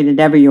infiltrated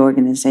every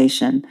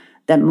organization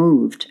that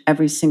moved,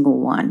 every single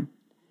one.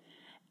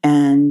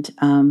 And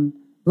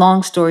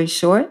long story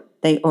short,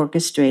 they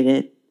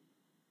orchestrated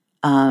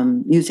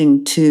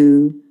using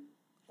 2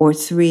 or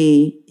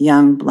 3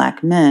 young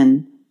Black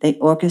men. They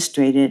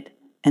orchestrated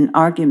an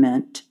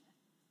argument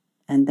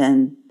and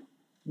then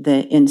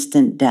the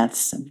instant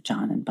deaths of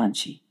John and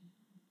Bunchy.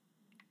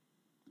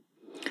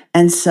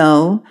 And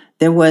so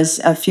there was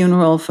a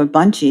funeral for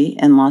Bunchy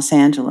in Los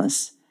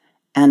Angeles,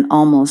 and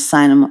almost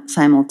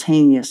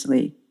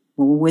simultaneously,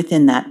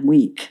 within that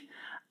week,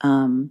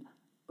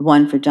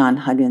 one for John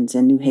Huggins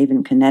in New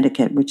Haven,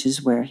 Connecticut, which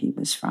is where he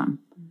was from.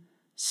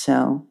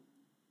 So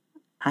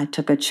I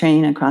took a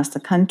train across the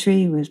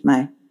country with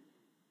my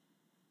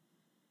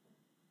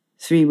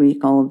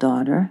 3-week-old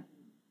daughter,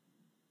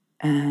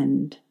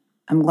 and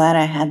I'm glad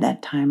I had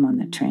that time on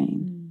the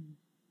train.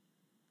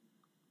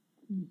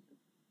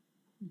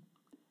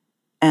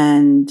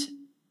 And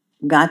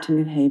got to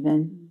New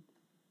Haven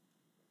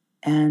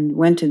and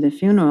went to the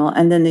funeral.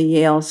 And then the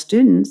Yale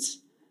students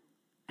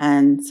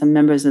and some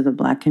members of the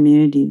Black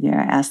community there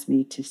asked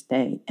me to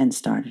stay and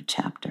start a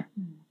chapter.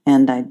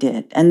 And I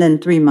did. And then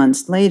 3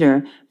 months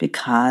later,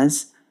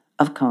 because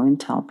of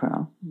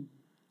COINTELPRO,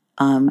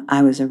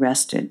 I was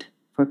arrested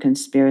for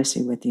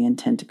conspiracy with the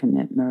intent to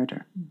commit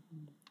murder,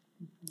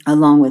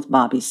 along with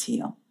Bobby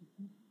Seale,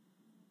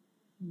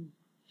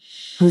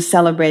 who's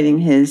celebrating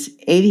his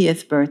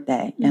 80th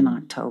birthday in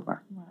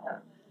October.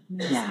 Wow.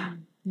 Yeah.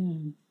 Yeah.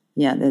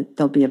 Yeah,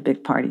 there'll be a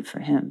big party for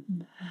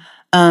him.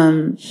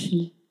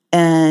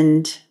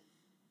 And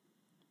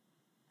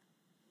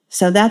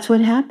so that's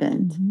what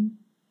happened.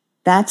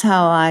 That's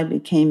how I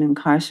became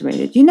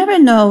incarcerated. You never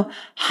know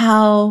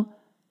how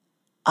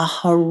a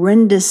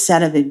horrendous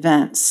set of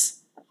events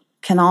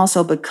can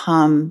also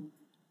become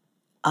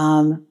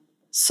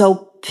so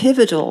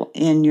pivotal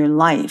in your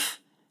life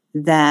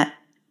that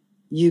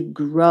you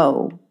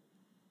grow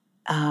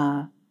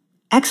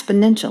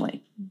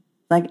exponentially.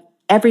 Like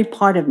every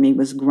part of me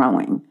was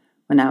growing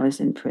when I was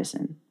in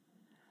prison.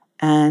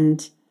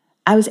 And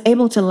I was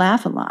able to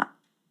laugh a lot.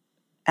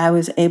 I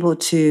was able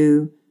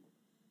to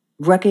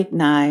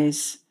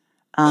recognize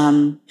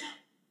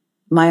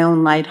my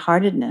own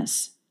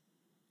lightheartedness.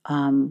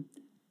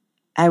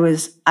 I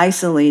was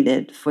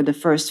isolated for the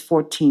first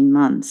 14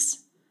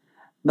 months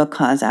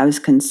because I was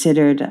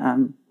considered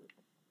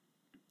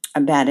a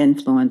bad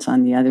influence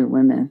on the other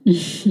women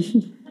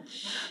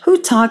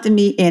who talked to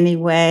me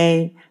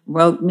anyway,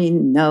 wrote me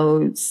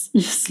notes,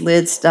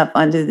 slid stuff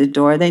under the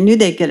door. They knew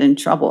they'd get in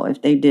trouble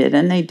if they did,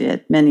 and they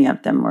did. Many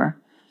of them were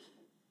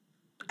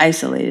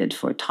isolated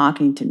for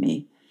talking to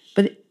me.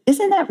 But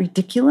isn't that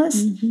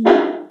ridiculous?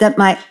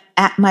 That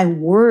my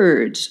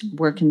words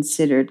were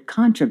considered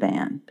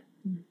contraband.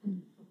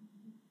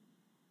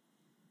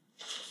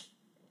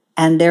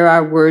 And there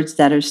are words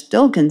that are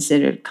still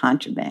considered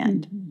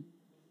contraband.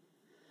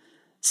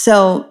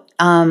 So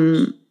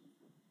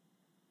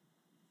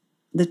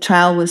the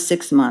trial was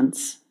 6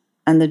 months,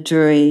 and the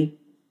jury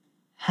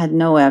had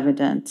no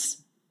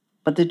evidence,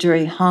 but the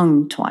jury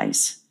hung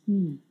twice.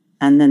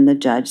 And then the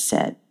judge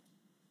said,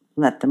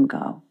 let them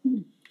go.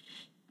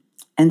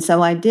 And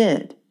so I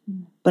did.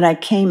 But I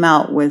came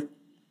out with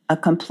a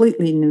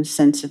completely new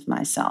sense of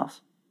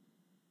myself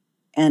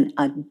and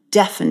a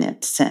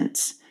definite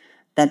sense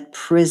that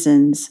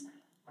prisons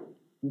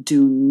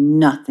do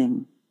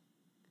nothing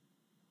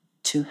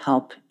to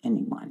help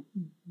anyone.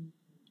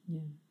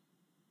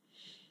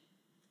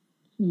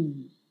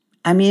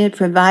 I mean, it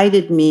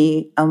provided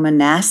me a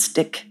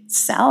monastic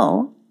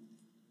cell,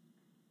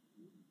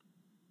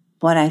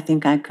 but I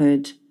think I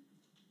could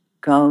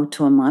go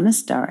to a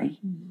monastery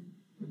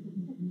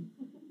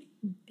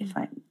if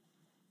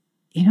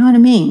you know what I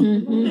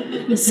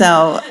mean?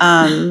 So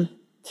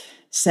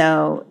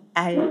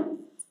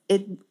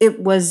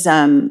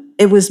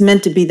it was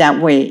meant to be that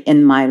way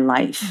in my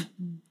life.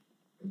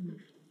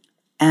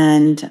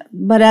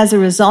 But as a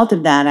result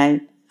of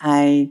that,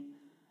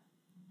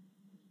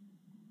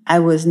 I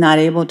was not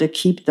able to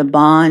keep the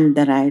bond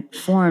that I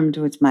formed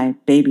with my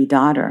baby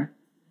daughter.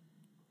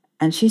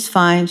 And she's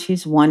fine,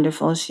 she's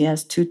wonderful, she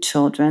has 2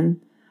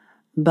 children,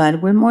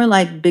 but we're more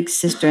like big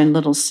sister and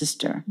little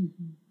sister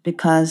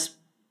because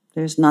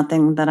there's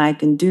nothing that I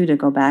can do to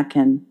go back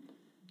and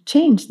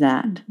change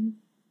that,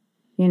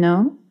 you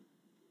know?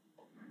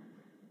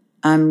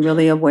 I'm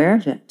really aware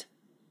of it,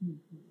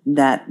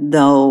 that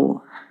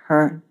though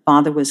her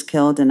father was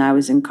killed and I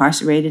was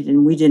incarcerated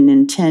and we didn't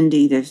intend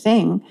either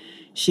thing,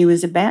 she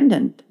was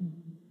abandoned.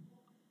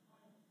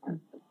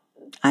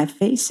 I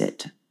face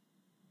it.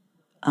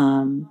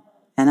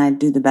 And I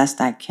do the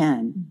best I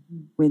can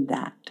with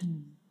that.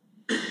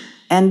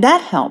 And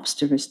that helps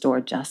to restore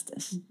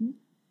justice.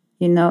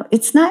 You know,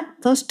 it's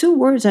not, those 2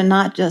 words are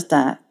not just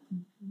a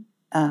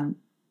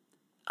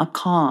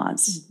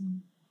cause.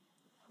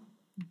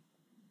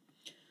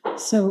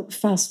 So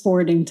fast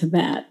forwarding to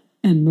that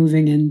and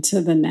moving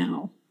into the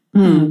now,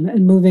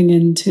 and moving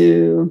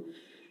into,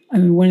 I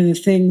mean, one of the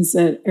things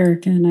that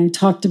Erica and I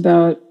talked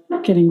about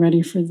getting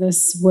ready for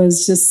this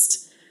was just,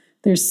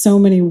 there's so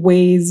many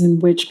ways in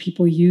which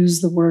people use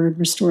the word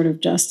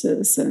restorative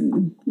justice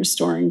and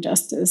restoring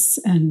justice.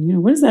 And, you know,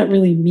 what does that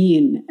really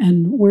mean?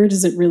 And where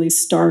does it really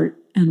start?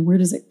 And where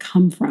does it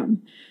come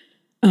from?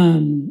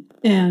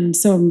 And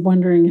so I'm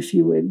wondering if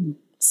you would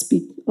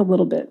speak a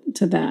little bit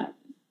to that.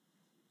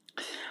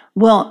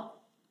 Well,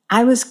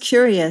 I was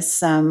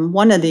curious.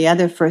 One of the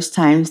other first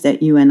times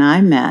that you and I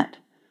met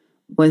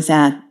was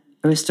at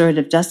a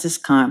restorative justice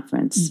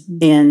conference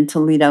in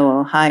Toledo,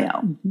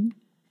 Ohio.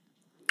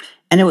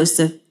 And it was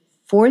the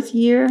 4th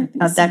year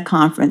of that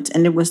conference,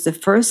 and it was the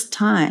first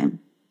time.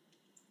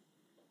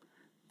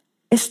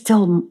 It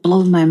still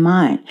blows my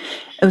mind.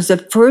 It was the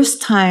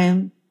first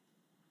time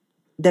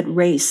that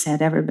race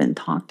had ever been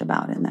talked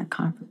about in that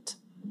conference.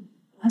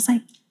 I was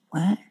like,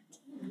 what?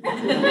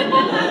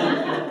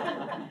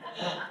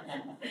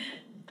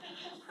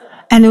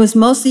 And it was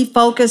mostly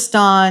focused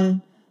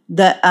on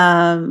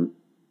the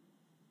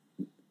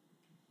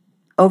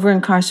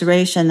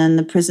over-incarceration and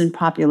the prison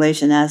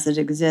population as it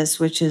exists,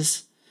 which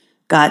has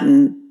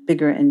gotten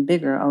bigger and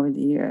bigger over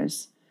the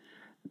years.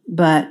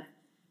 But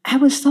I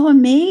was so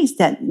amazed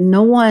that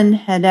no one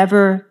had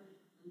ever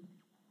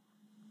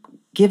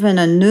given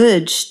a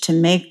nudge to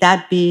make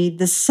that be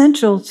the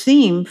central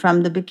theme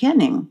from the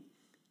beginning.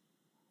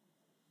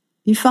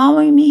 You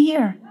following me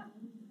here?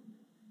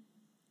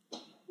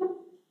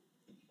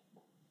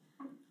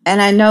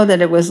 And I know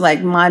that it was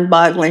like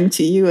mind-boggling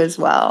to you as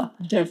well.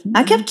 Definitely.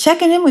 I kept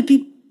checking in with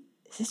people.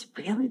 Is this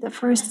really the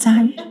first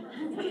time?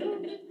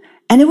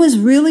 And it was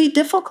really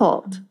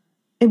difficult.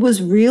 It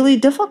was really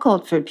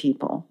difficult for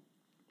people.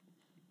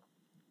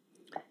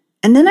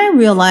 And then I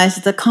realized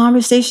that the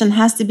conversation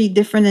has to be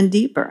different and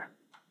deeper.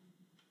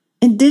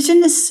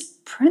 Indigenous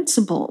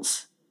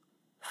principles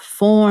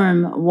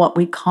form what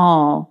we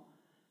call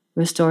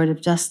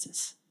restorative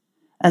justice.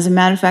 As a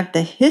matter of fact,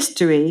 the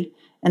history,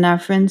 and our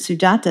friend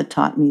Sujata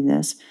taught me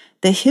this,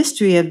 the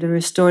history of the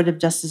restorative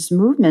justice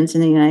movements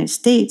in the United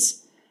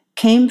States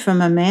came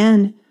from a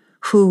man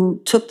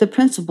who took the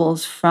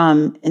principles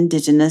from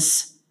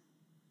Indigenous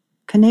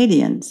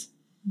Canadians,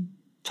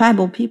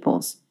 tribal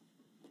peoples.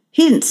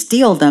 He didn't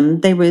steal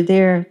them. They were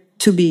there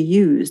to be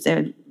used.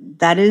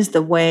 That is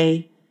the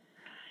way,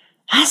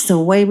 that's the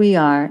way we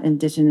are,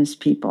 Indigenous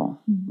people.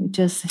 We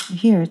just,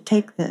 here,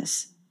 take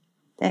this.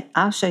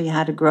 I'll show you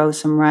how to grow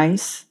some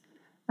rice.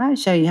 I'll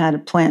show you how to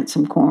plant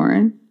some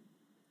corn.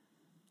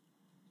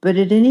 But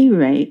at any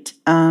rate,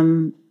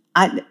 no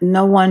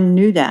one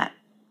knew that.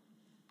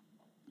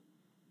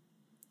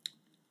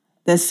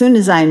 As soon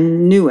as I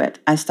knew it,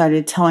 I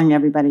started telling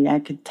everybody I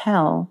could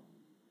tell,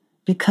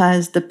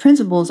 because the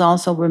principles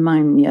also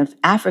remind me of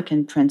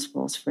African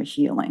principles for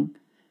healing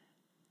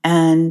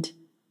and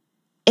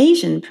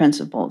Asian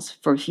principles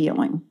for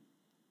healing.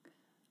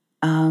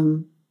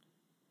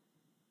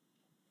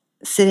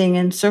 Sitting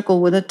in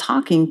circle with a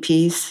talking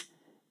piece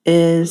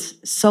is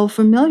so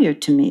familiar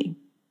to me.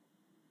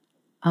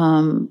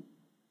 I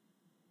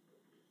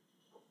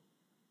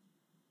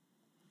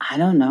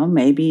don't know,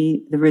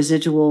 maybe the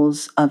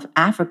residuals of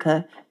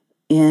Africa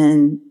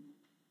in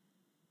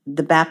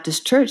the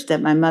Baptist church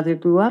that my mother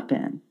grew up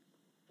in.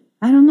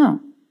 I don't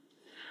know.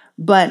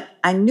 But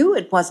I knew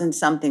it wasn't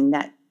something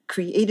that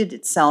created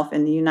itself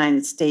in the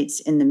United States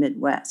in the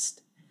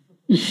Midwest,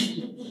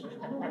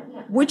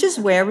 which is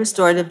where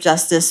restorative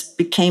justice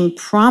became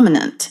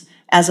prominent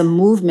as a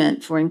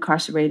movement for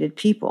incarcerated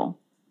people.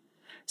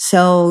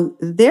 So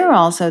there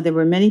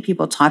were many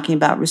people talking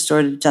about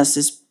restorative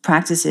justice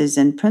practices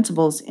and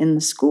principles in the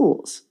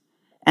schools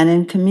and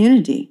in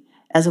community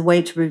as a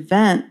way to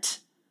prevent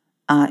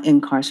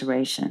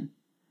incarceration.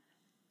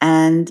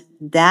 And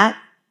that,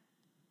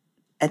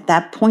 at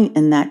that point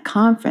in that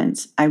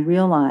conference, I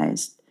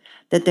realized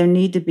that there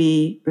need to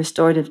be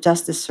restorative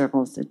justice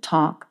circles that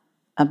talk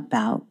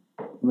about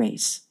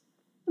race.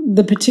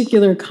 The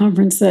particular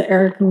conference that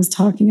Erica was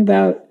talking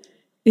about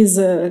it's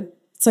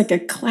like a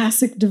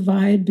classic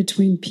divide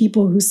between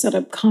people who set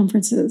up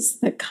conferences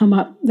that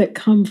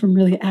come from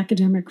really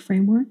academic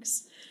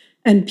frameworks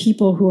and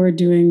people who are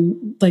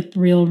doing like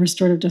real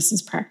restorative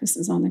justice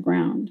practices on the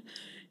ground.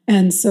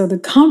 And so the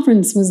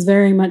conference was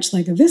very much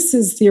like, this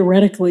is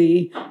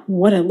theoretically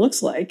what it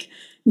looks like,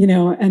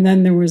 and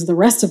then there was the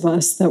rest of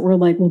us that were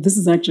like, well, this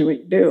is actually what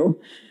you do.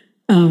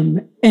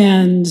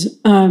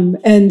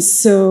 And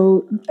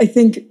so I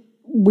think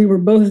we were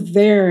both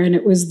there, and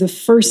it was the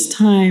first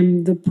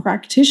time the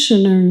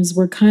practitioners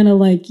were kind of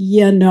like,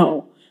 yeah,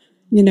 no,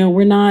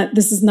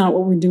 this is not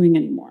what we're doing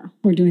anymore.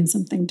 We're doing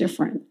something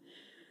different.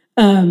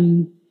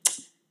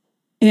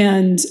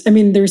 And I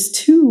mean, there's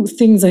two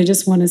things I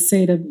just want to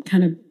say to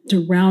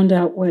round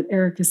out what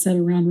Erica said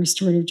around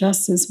restorative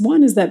justice.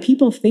 One is that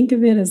people think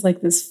of it as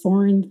like this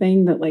foreign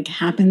thing that like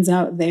happens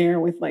out there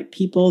with like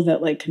people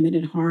that like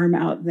committed harm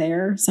out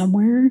there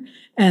somewhere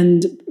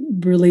and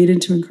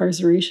related to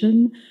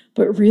incarceration.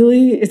 But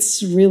really,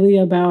 it's really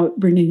about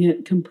bringing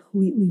it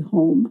completely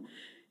home.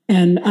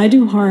 And I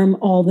do harm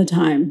all the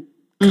time,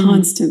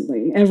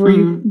 constantly,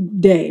 every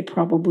day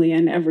probably,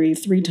 and every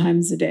 3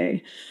 times a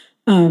day.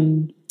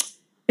 And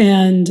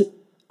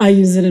I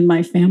use it in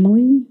my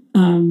family.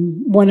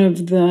 One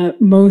of the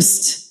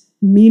most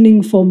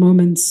meaningful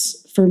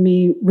moments for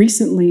me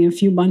recently, a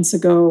few months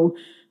ago,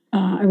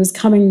 I was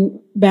coming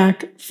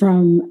back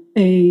from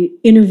an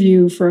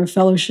interview for a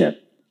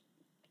fellowship,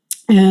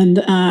 and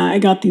I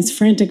got these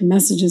frantic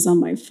messages on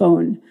my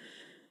phone.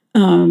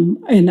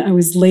 And I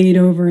was laid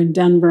over in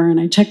Denver, and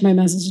I checked my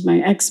messages, my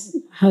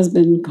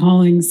ex-husband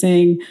calling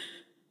saying,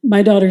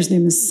 my daughter's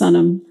name is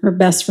Sunam, her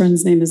best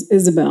friend's name is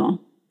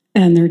Isabel,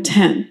 and they're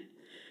 10.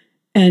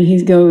 And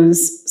he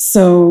goes,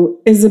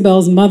 so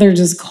Isabel's mother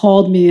just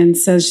called me and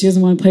says she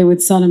doesn't want to play with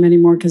Sunam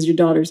anymore because your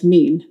daughter's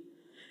mean.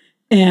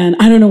 And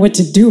I don't know what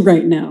to do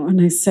right now. And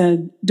I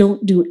said,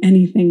 don't do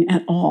anything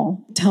at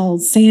all. Tell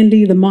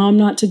Sandy, the mom,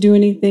 not to do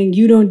anything.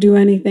 You don't do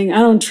anything. I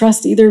don't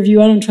trust either of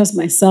you. I don't trust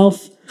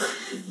myself.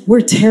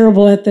 We're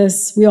terrible at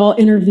this. We all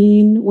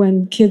intervene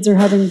when kids are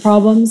having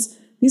problems.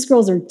 These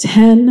girls are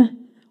 10.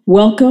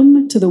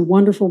 Welcome to the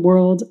wonderful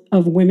world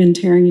of women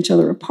tearing each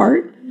other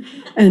apart.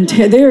 And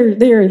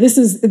this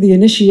is the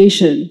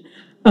initiation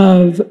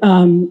of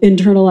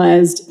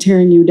internalized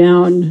tearing you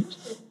down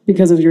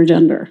because of your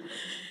gender.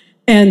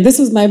 And this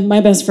was my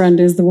best friend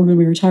is the woman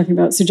we were talking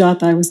about,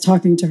 Sujata. I was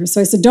talking to her.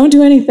 So I said, don't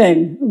do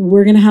anything.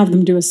 We're going to have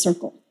them do a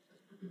circle,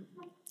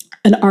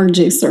 an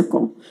RJ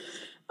circle.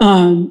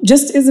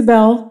 Just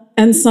Isabel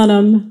and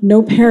Sunam,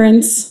 no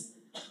parents,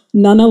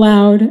 none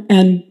allowed,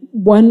 and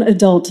one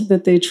adult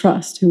that they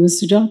trust, who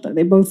is Sujata.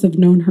 They both have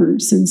known her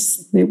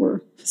since they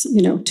were,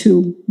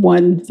 2,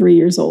 1, 3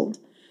 years old.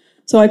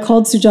 So I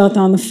called Sujata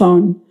on the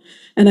phone,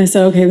 and I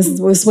said, okay, this is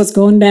what's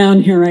going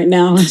down here right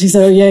now. And she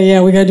said, oh,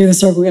 yeah, we got to do the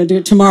circle. We got to do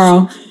it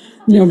tomorrow.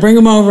 Bring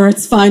them over.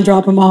 It's fine.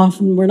 Drop them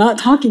off. And we're not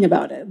talking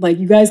about it. Like,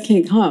 you guys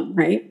can't come,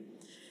 right?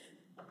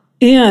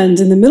 And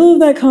in the middle of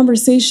that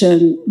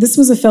conversation, this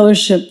was a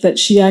fellowship that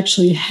she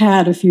actually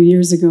had a few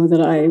years ago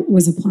that I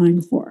was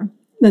applying for.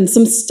 Then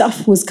some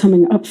stuff was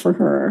coming up for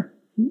her.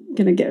 I'm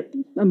going to get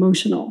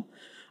emotional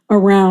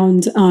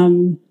around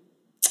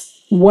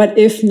what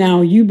if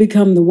now you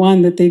become the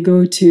one that they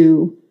go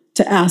to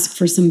ask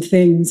for some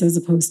things as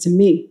opposed to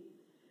me.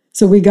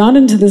 So we got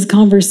into this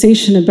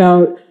conversation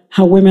about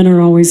how women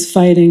are always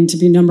fighting to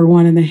be number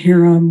one in the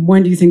harem.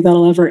 When do you think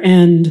that'll ever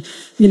end?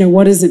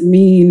 What does it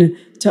mean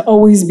to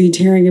always be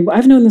tearing?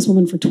 I've known this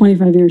woman for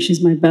 25 years.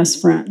 She's my best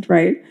friend,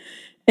 right?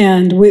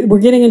 And we're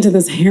getting into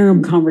this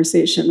harem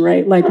conversation,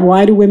 right? Like,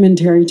 why do women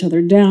tear each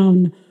other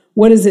down?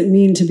 What does it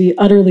mean to be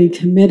utterly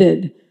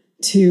committed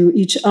to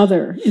each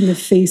other in the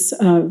face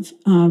of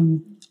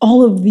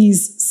all of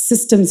these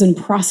systems and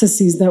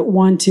processes that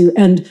want to,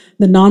 and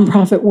the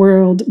nonprofit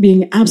world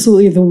being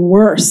absolutely the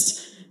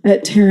worst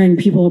at tearing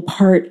people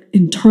apart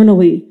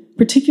internally,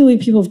 particularly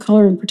people of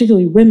color and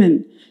particularly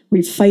women.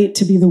 We fight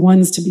to be the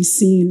ones to be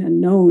seen and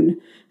known.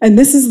 And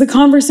this is the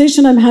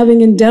conversation I'm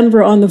having in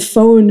Denver on the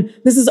phone.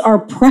 This is our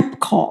prep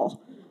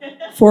call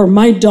for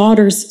my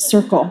daughter's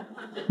circle.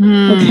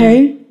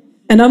 Okay?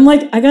 And I'm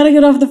like, I got to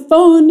get off the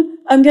phone.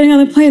 I'm getting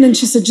on the plane. And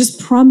she said, just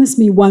promise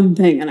me one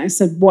thing. And I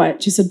said,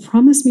 what? She said,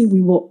 promise me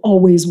we will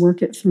always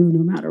work it through no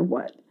matter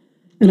what.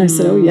 And I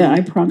said, oh yeah,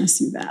 I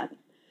promise you that.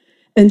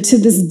 And to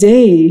this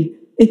day,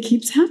 it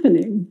keeps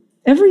happening.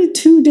 Every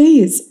 2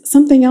 days,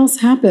 something else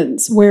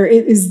happens where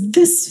it is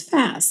this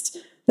fast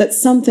that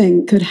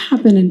something could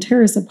happen and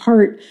tear us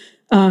apart.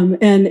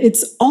 And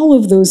it's all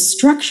of those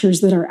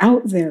structures that are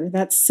out there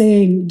that's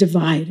saying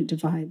divide,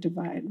 divide,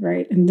 divide,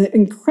 right? And the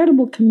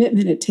incredible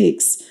commitment it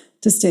takes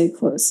to stay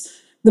close.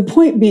 The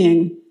point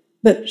being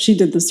that she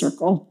did the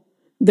circle.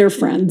 They're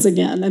friends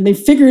again, and they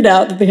figured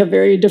out that they have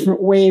very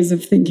different ways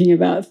of thinking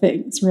about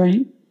things,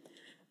 right?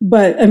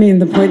 But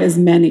the point is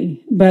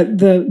many. But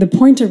the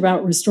point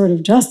about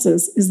restorative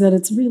justice is that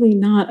it's really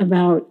not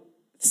about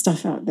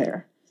stuff out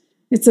there.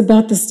 It's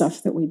about the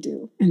stuff that we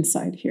do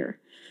inside here.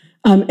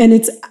 And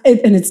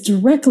it's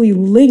directly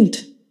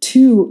linked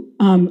to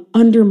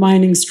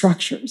undermining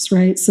structures,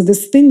 right? So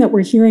this thing that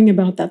we're hearing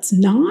about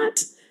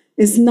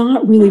is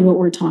not really what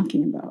we're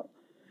talking about.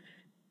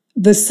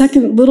 The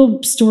second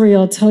little story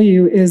I'll tell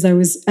you is I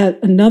was at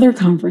another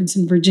conference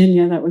in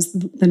Virginia. That was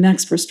the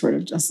next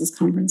restorative justice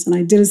conference. And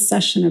I did a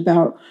session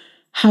about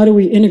how do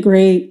we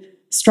integrate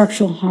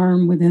structural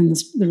harm within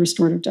the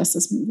restorative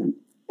justice movement.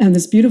 And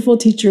this beautiful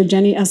teacher,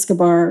 Jenny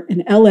Escobar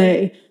in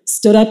LA,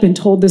 stood up and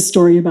told this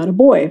story about a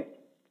boy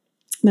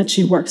that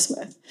she works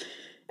with.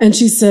 And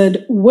she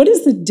said, what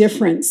is the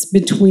difference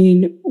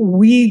between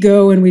we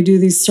go and we do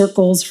these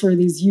circles for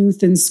these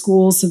youth in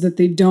school so that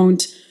they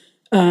don't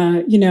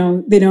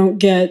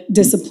get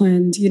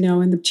disciplined,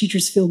 and the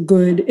teachers feel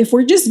good. If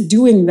we're just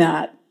doing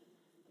that,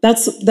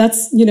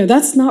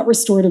 that's not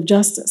restorative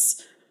justice.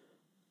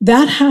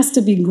 That has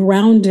to be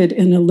grounded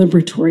in a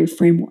liberatory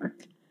framework.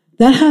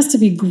 That has to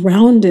be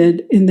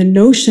grounded in the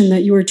notion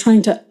that you are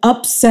trying to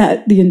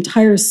upset the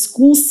entire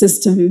school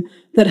system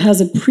that has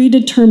a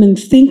predetermined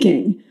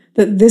thinking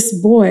that this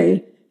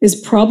boy is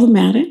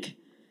problematic,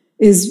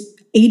 is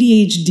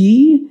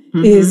ADHD,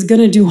 is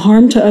going to do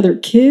harm to other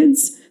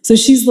kids. So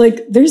she's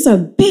like, there's a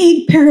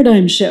big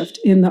paradigm shift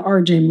in the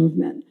RJ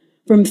movement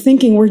from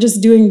thinking we're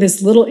just doing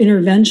this little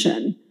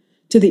intervention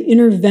to the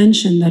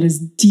intervention that is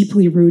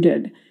deeply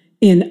rooted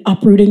in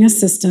uprooting a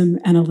system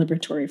and a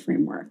liberatory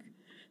framework.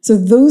 So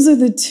those are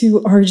the two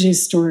RJ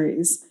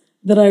stories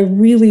that I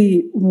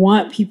really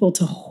want people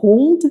to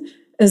hold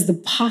as the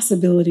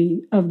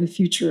possibility of the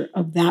future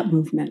of that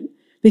movement.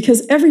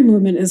 Because every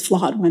movement is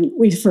flawed when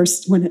it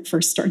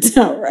first starts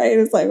out, right?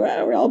 It's like,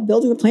 well, we're all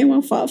building the plane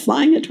while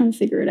flying it, trying to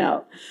figure it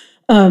out.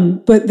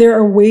 But there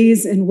are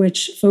ways in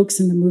which folks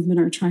in the movement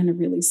are trying to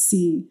really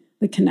see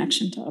the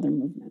connection to other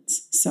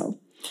movements. So,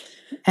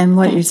 and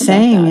what you're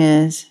saying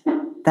is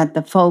that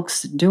the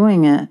folks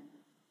doing it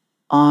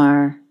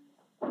are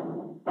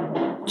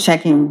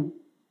checking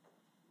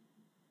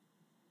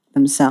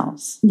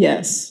themselves.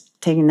 Yes.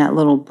 Taking that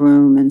little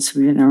broom and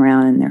sweeping it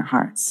around in their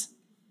hearts.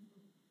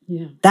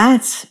 Yeah.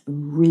 That's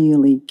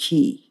really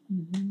key.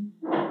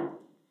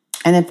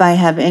 And if I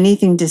have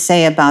anything to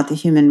say about the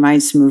human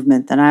rights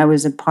movement that I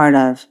was a part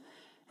of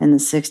in the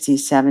 60s,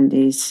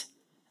 70s,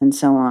 and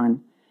so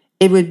on,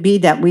 it would be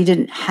that we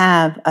didn't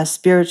have a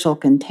spiritual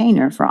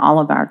container for all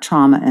of our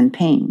trauma and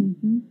pain.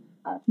 Mm-hmm.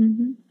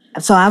 Mm-hmm.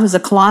 So I was a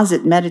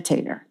closet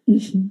meditator.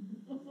 Mm-hmm.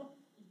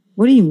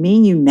 What do you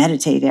mean you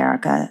meditate,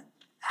 Erica?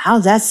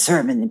 How's that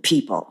serving the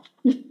people?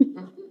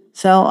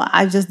 So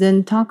I just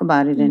didn't talk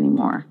about it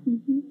anymore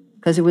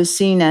because it was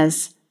seen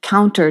as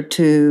counter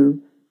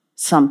to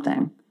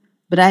something.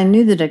 But I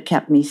knew that it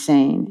kept me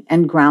sane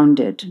and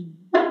grounded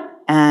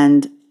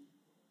and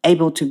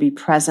able to be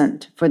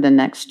present for the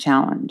next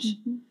challenge.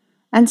 Mm-hmm.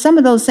 And some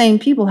of those same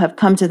people have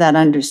come to that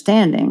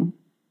understanding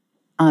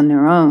on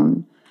their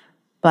own.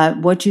 But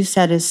what you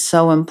said is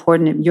so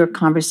important. Your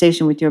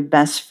conversation with your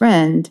best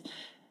friend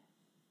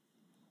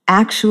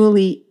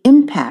actually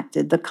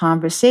impacted the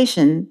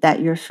conversation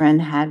that your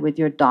friend had with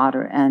your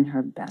daughter and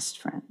her best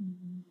friend.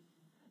 Mm-hmm.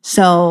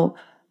 So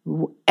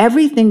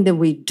everything that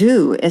we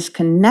do is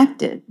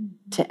connected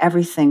to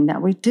everything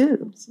that we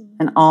do.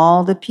 And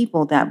all the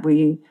people that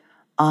we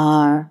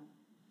are,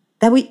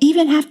 that we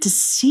even have to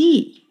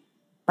see,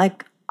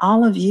 like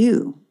all of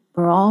you,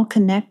 we're all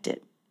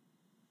connected.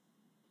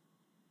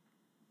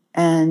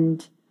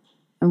 And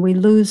we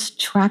lose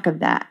track of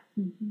that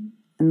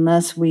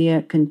unless we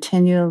are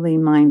continually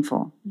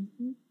mindful.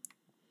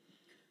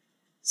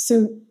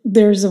 So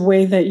there's a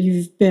way that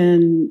you've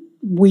been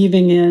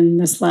weaving in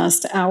this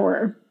last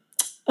hour,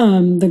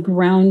 the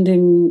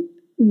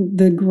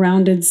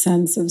grounded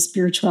sense of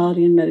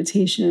spirituality and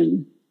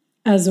meditation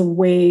as a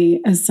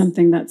way, as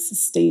something that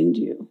sustained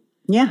you.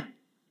 Yeah.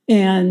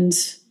 And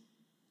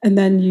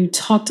then you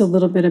talked a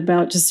little bit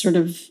about just sort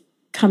of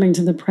coming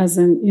to the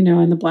present,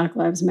 in the Black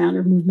Lives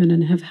Matter movement,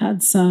 and have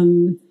had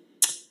some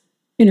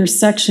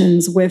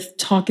intersections with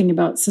talking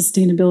about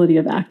sustainability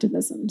of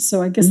activism.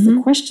 So I guess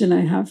the question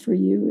I have for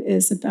you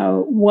is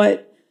about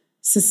what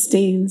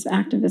sustains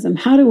activism.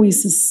 How do we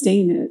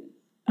sustain it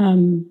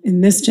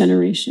in this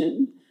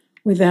generation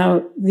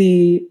without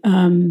the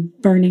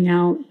burning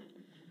out?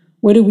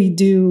 What do we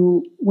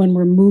do when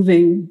we're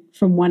moving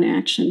from one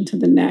action to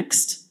the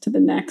next, to the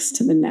next,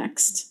 to the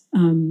next?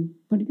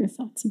 What are your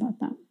thoughts about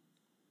that?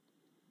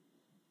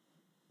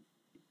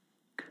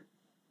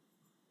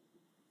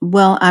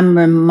 Well, I'm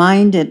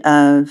reminded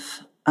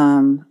of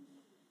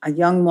a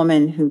young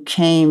woman who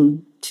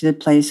came to the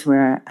place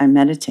where I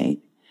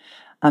meditate.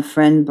 A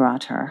friend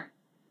brought her,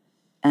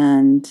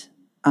 and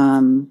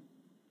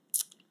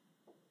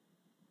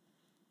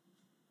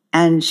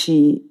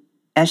she,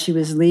 as she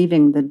was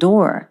leaving the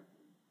door,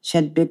 she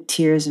had big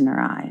tears in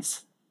her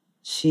eyes.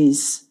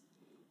 She's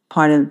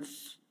part of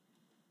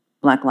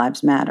Black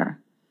Lives Matter.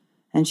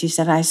 And she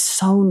said, I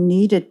so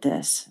needed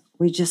this.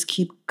 We just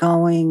keep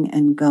going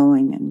and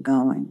going and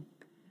going.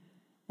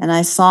 And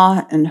I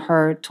saw in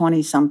her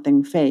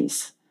 20-something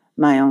face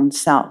my own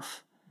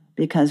self,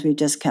 because we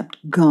just kept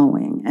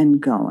going and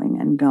going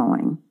and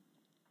going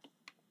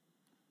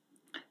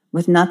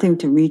with nothing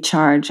to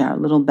recharge our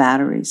little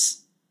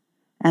batteries.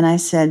 And I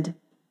said,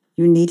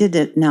 you needed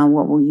it, now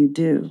what will you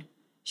do?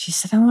 She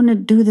said, I want to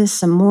do this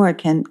some more.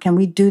 Can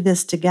we do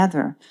this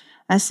together?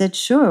 I said,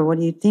 sure, what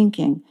are you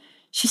thinking?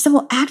 She said,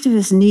 well,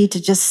 activists need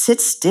to just sit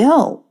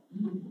still.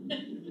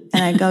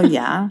 And I go,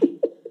 yeah.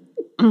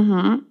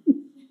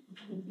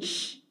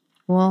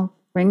 Well,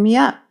 bring me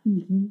up.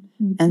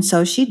 And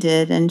so she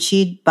did. And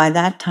she, by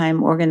that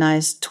time,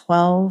 organized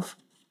 12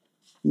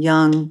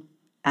 young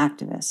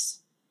activists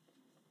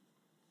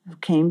who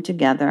came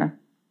together.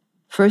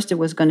 First, it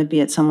was going to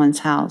be at someone's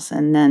house,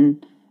 and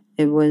then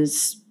it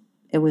was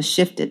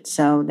shifted.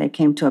 So they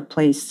came to a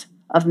place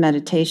of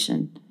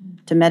meditation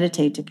to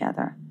meditate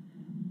together.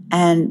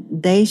 And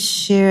they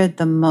shared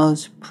the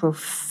most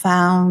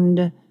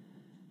profound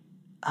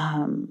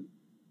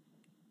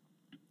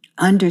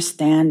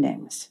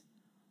understandings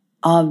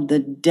of the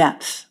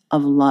depth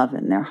of love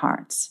in their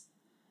hearts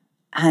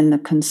and the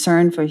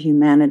concern for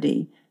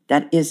humanity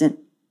that isn't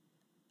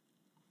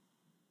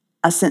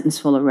a sentence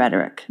full of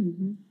rhetoric.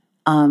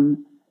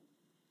 And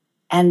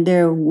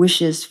their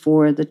wishes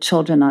for the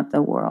children of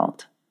the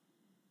world.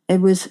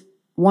 It was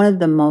one of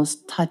the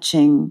most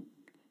touching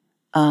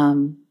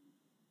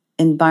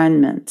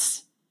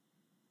environments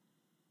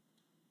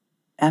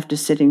after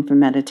sitting for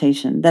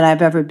meditation that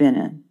I've ever been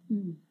in.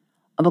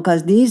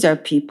 Because these are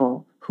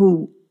people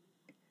who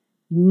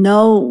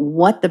know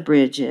what the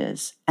bridge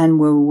is and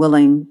were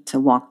willing to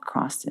walk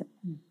across it.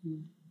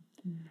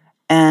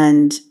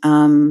 And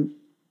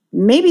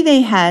maybe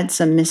they had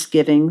some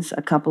misgivings,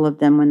 a couple of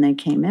them, when they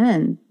came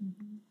in.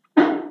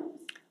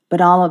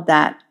 But all of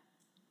that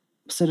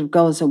sort of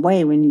goes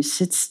away when you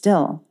sit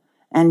still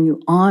and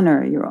you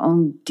honor your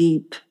own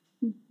deep,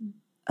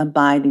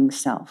 abiding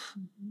self.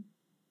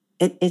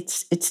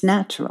 It's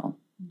natural.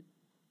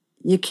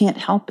 You can't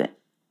help it.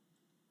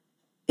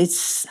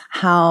 It's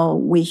how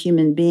we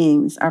human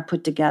beings are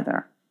put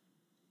together.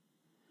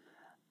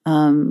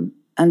 And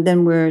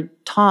then we're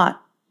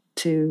taught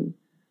to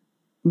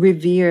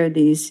revere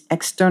these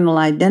external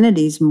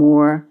identities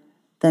more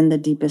than the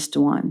deepest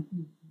one.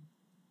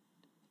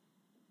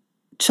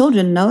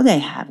 children know they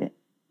have it.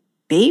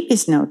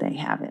 Babies know they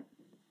have it.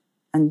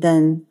 And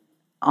then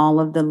all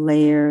of the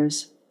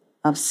layers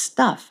of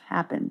stuff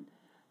happen.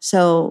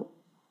 So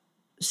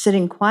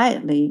sitting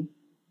quietly,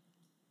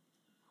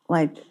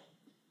 like,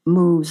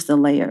 moves the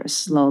layers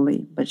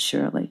slowly but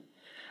surely.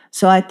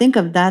 So I think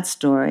of that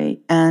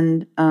story,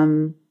 and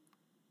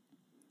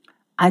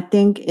I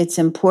think it's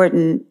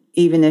important,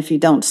 even if you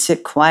don't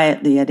sit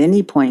quietly at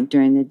any point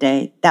during the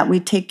day, that we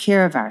take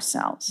care of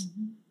ourselves.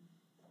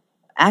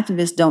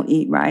 Activists don't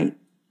eat right.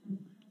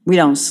 We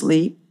don't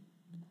sleep.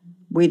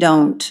 We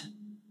aren't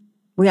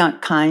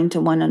kind to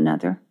one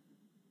another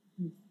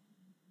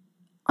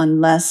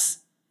unless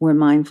we're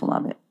mindful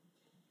of it.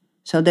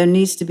 So there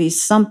needs to be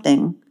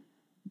something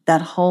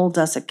that holds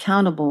us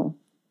accountable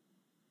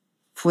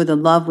for the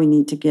love we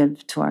need to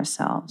give to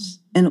ourselves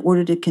in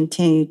order to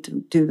continue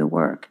to do the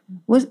work.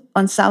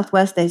 On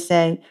Southwest, they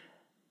say,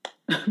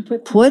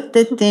 put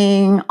the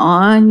thing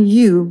on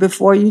you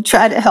before you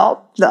try to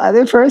help the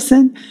other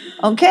person.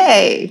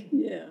 Okay.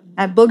 Yeah.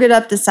 I boogered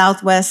up the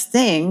Southwest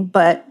thing,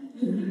 but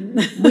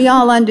we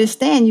all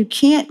understand you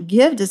can't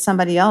give to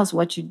somebody else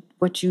what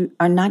you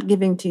are not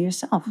giving to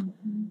yourself,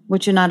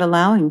 what you're not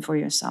allowing for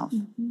yourself.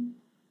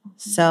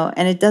 So,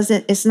 and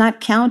it's not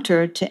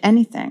counter to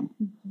anything.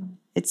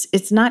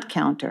 It's not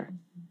counter.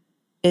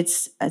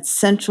 It's a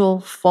central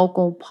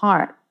focal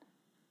part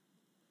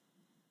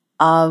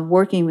of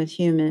working with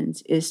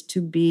humans is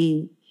to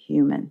be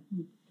human,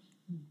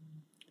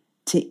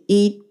 to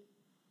eat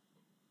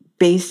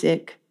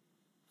basic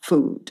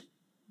food,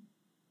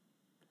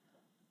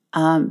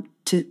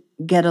 to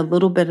get a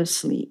little bit of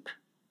sleep,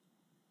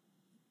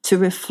 to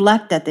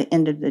reflect at the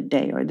end of the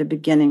day or the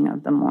beginning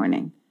of the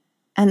morning.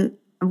 And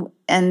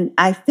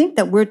I think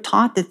that we're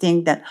taught to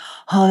think that,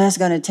 oh, that's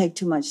going to take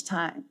too much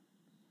time.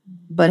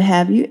 But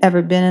have you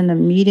ever been in a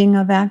meeting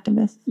of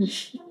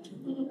activists?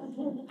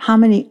 How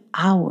many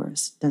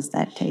hours does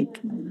that take?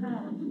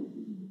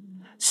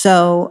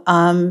 So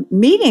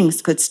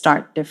meetings could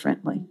start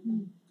differently.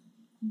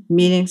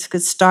 Meetings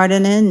could start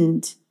and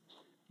end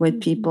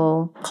with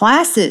people.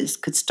 Classes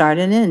could start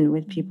and end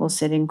with people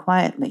sitting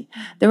quietly.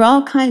 There are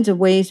all kinds of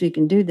ways we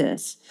can do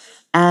this.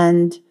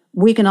 And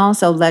we can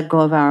also let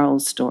go of our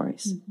old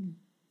stories.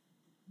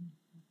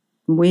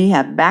 We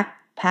have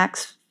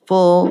backpacks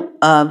full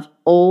of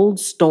old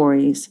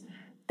stories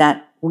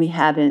that we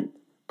haven't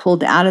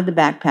pulled out of the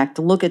backpack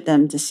to look at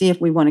them to see if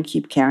we want to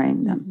keep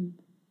carrying them.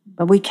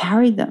 But we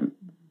carry them.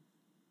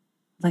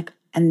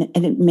 And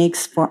it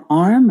makes for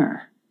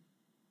armor.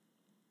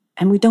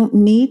 And we don't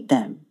need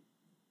them.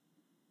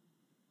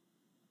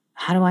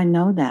 How do I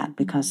know that?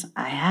 Because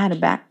I had a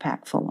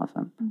backpack full of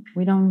them.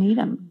 We don't need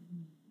them.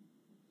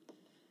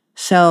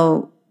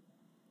 So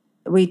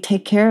we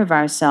take care of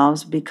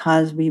ourselves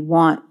because we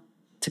want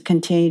to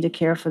continue to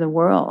care for the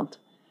world.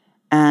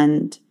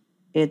 And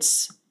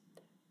it's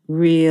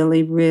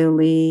really,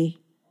 really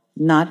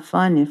not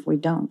fun if we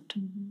don't.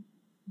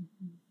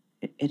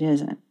 It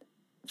isn't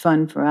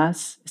fun for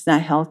us. It's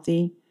not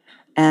healthy.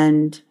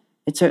 And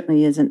it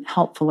certainly isn't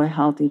helpful or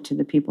healthy to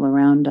the people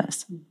around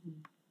us.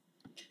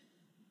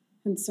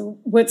 And so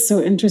what's so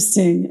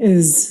interesting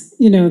is,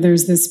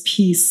 there's this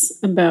piece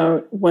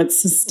about what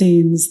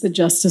sustains the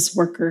justice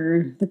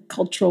worker, the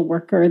cultural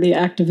worker, the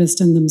activist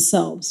in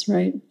themselves,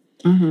 right?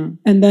 Mm-hmm.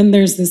 And then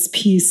there's this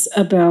piece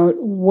about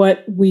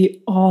what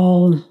we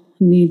all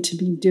need to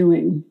be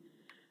doing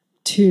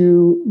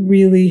to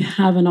really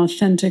have an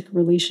authentic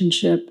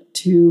relationship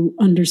to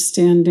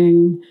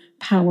understanding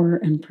power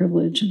and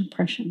privilege and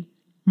oppression.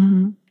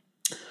 Mm-hmm.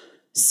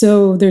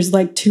 So there's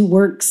like two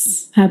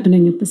works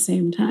happening at the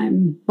same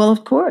time. Well,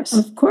 of course.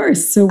 Of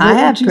course. So what I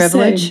have would you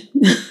privilege.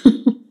 say?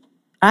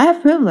 I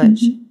have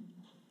privilege. Mm-hmm.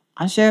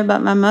 I'll share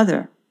about my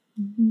mother.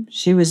 Mm-hmm.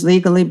 She was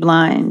legally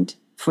blind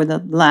for the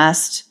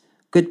last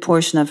good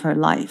portion of her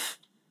life.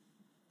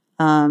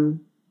 And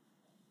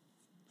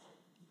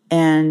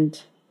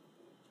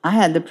I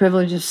had the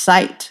privilege of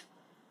sight.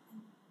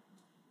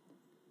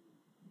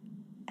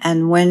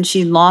 And when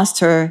she lost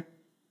her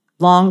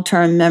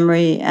long-term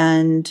memory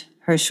and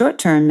her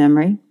short-term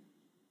memory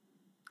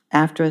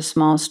after a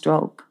small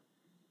stroke,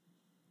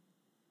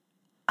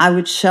 I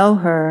would show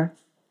her,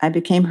 I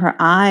became her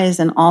eyes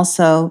and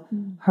also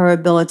her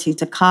ability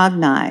to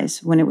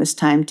cognize when it was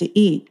time to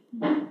eat.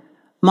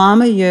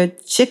 Mama, your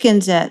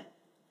chicken's at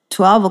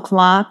 12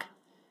 o'clock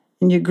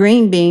and your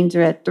green beans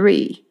are at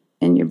 3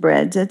 and your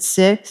bread's at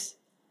 6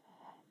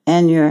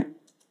 and your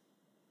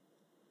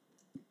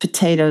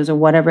potatoes or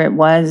whatever it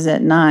was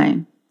at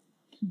 9.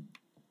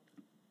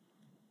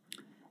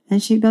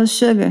 And she goes,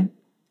 Sugar,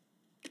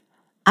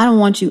 I don't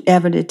want you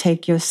ever to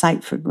take your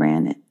sight for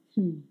granted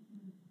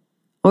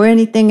or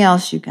anything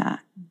else you got.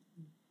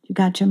 You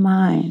got your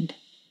mind.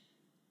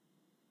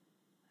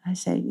 I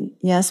say,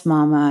 yes,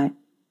 Mama,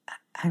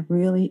 I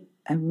really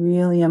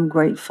am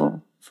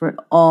grateful for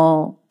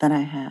all that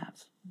I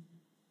have.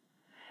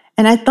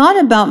 And I thought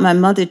about my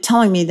mother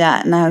telling me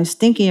that, and I was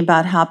thinking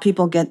about how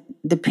people get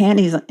the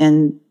panties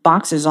and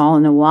boxers all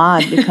in a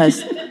wad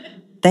because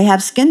they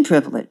have skin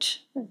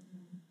privilege,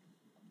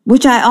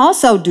 which I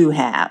also do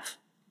have.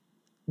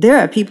 There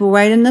are people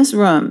right in this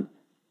room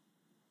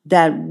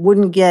that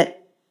wouldn't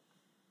get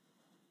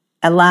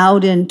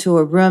allowed into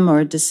a room or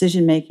a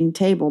decision-making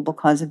table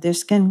because of their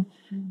skin,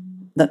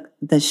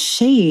 the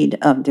shade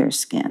of their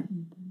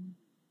skin.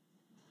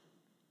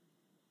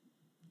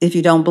 If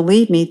you don't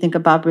believe me, think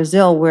about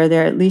Brazil, where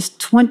there are at least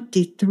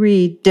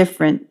 23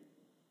 different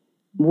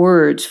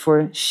words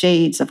for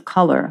shades of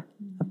color,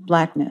 of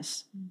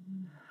blackness.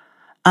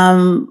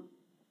 So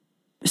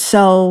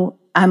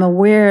I'm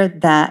aware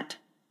that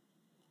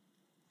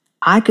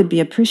I could be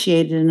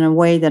appreciated in a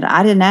way that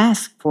I didn't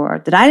ask for,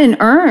 that I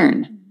didn't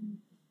earn.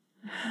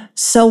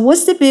 So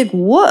what's the big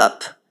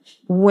whoop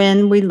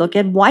when we look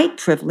at white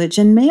privilege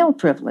and male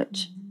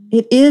privilege?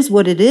 It is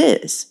what it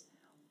is.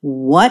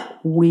 What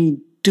we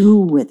do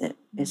with it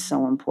is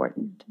so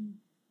important.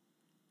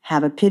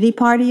 Have a pity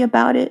party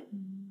about it?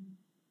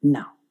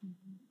 No.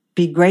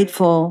 Be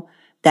grateful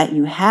that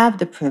you have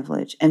the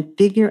privilege and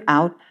figure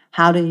out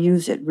how to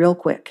use it real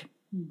quick,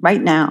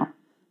 right now,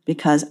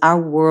 because our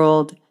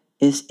world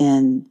is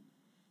in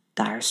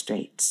dire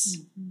straits.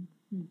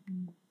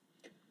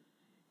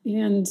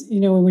 And,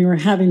 when we were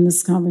having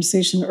this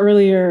conversation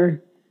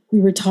earlier, we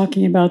were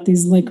talking about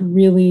these like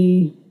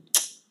really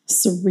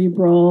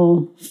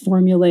cerebral,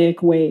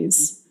 formulaic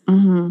ways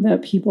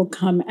that people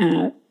come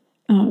at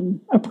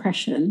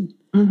oppression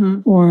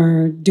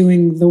or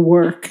doing the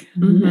work.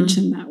 You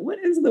mentioned that. What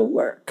is the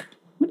work?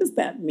 What does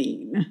that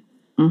mean?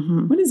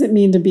 What does it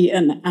mean to be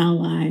an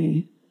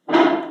ally?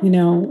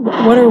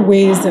 What are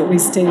ways that we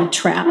stay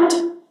trapped,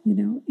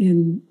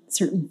 in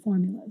certain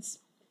formulas?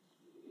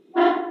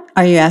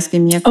 Are you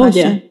asking me a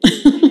question? Oh,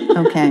 yeah.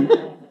 Okay.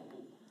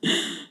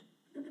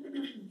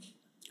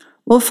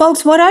 Well,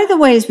 folks, what are the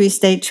ways we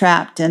stay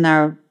trapped in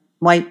our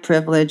white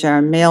privilege,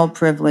 our male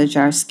privilege,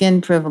 our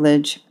skin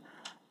privilege,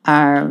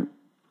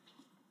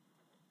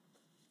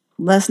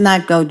 let's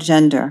not go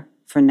gender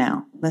for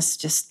now. Let's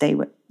just stay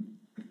with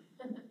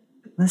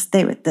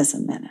this a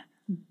minute.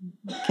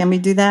 Can we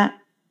do that?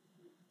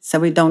 So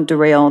we don't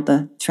derail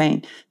the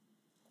train.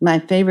 My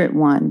favorite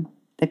one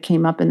that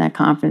came up in that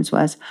conference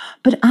was,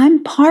 but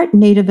I'm part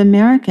Native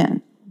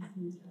American.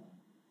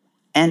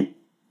 And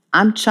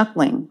I'm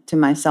chuckling to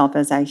myself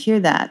as I hear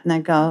that, and I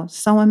go,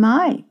 so am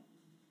I.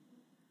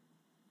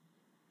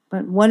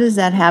 But what does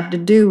that have to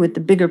do with the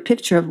bigger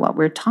picture of what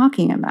we're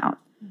talking about?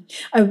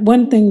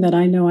 One thing that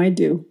I know I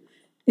do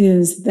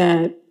is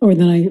that, or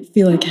that I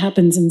feel like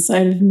happens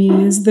inside of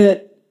me, is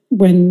that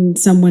when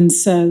someone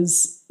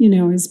says,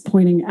 is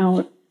pointing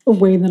out a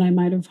way that I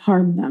might have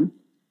harmed them,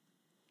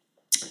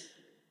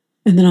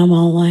 and then I'm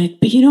all like,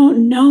 but you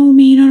don't know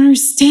me, you don't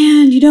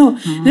understand, you don't.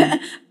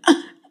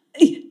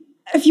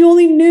 If you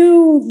only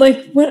knew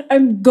like what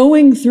I'm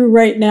going through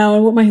right now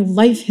and what my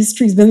life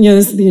history's been,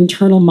 this is the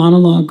internal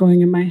monologue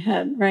going in my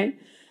head, right?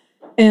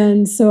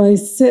 And so I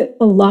sit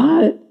a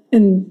lot,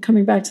 and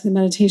coming back to the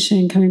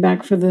meditation, coming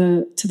back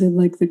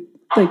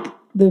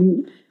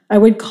I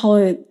would call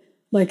it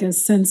like a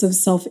sense of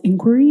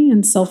self-inquiry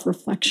and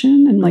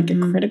self-reflection, and like a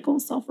critical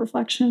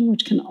self-reflection,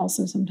 which can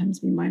also sometimes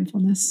be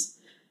mindfulness,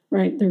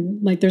 right?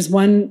 There's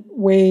one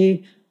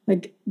way,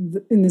 like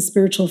in the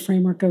spiritual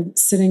framework of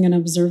sitting and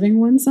observing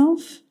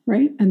oneself,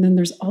 right? And then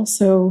there's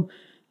also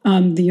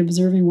the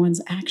observing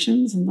one's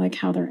actions and like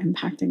how they're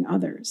impacting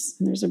others.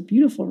 And there's a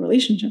beautiful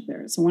relationship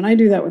there. So when I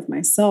do that with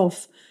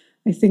myself,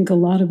 I think a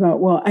lot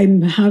about, well,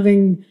 I'm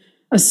having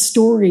a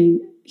story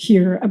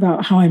here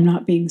about how I'm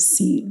not being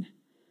seen,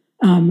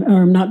 or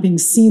I'm not being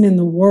seen in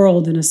the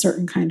world in a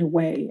certain kind of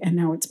way. And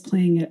now it's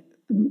playing it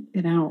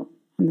out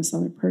on this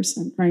other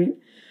person, right?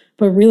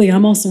 But really,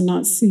 I'm also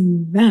not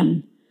seeing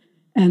them.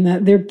 And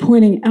that they're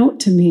pointing out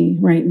to me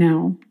right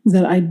now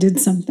that I did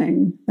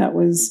something that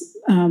was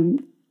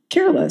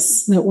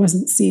careless, that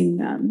wasn't seeing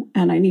them.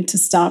 And I need to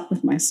stop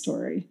with my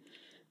story.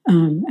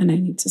 And I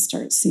need to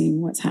start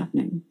seeing what's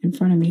happening in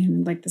front of me.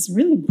 And like this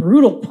really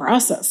brutal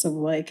process of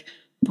like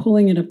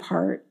pulling it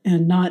apart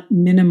and not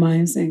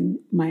minimizing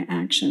my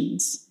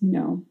actions,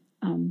 in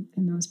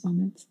those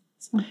moments.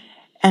 So.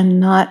 And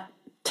not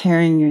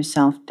tearing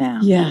yourself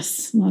down.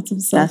 Yes, lots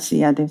of That's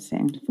the other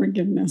thing.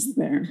 Forgiveness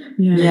there.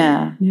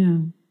 Yeah.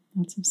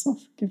 Lots of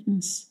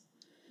self-forgiveness.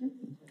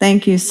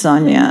 Thank you,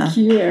 Sonia. Thank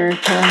you,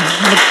 Erica.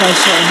 What a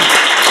pleasure.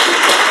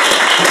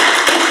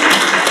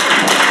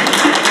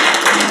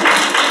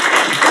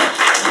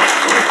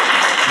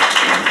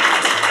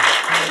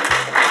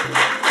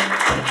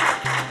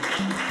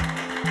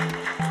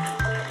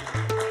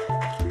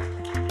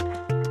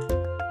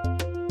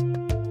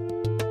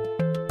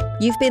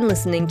 You've been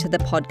listening to the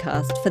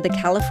podcast for the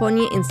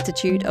California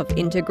Institute of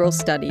Integral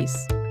Studies.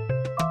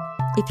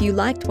 If you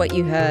liked what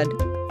you heard,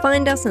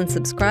 find us and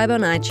subscribe on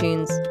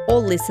iTunes or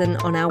listen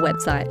on our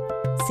website,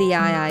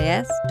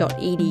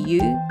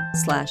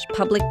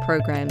 ciis.edu/public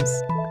programs.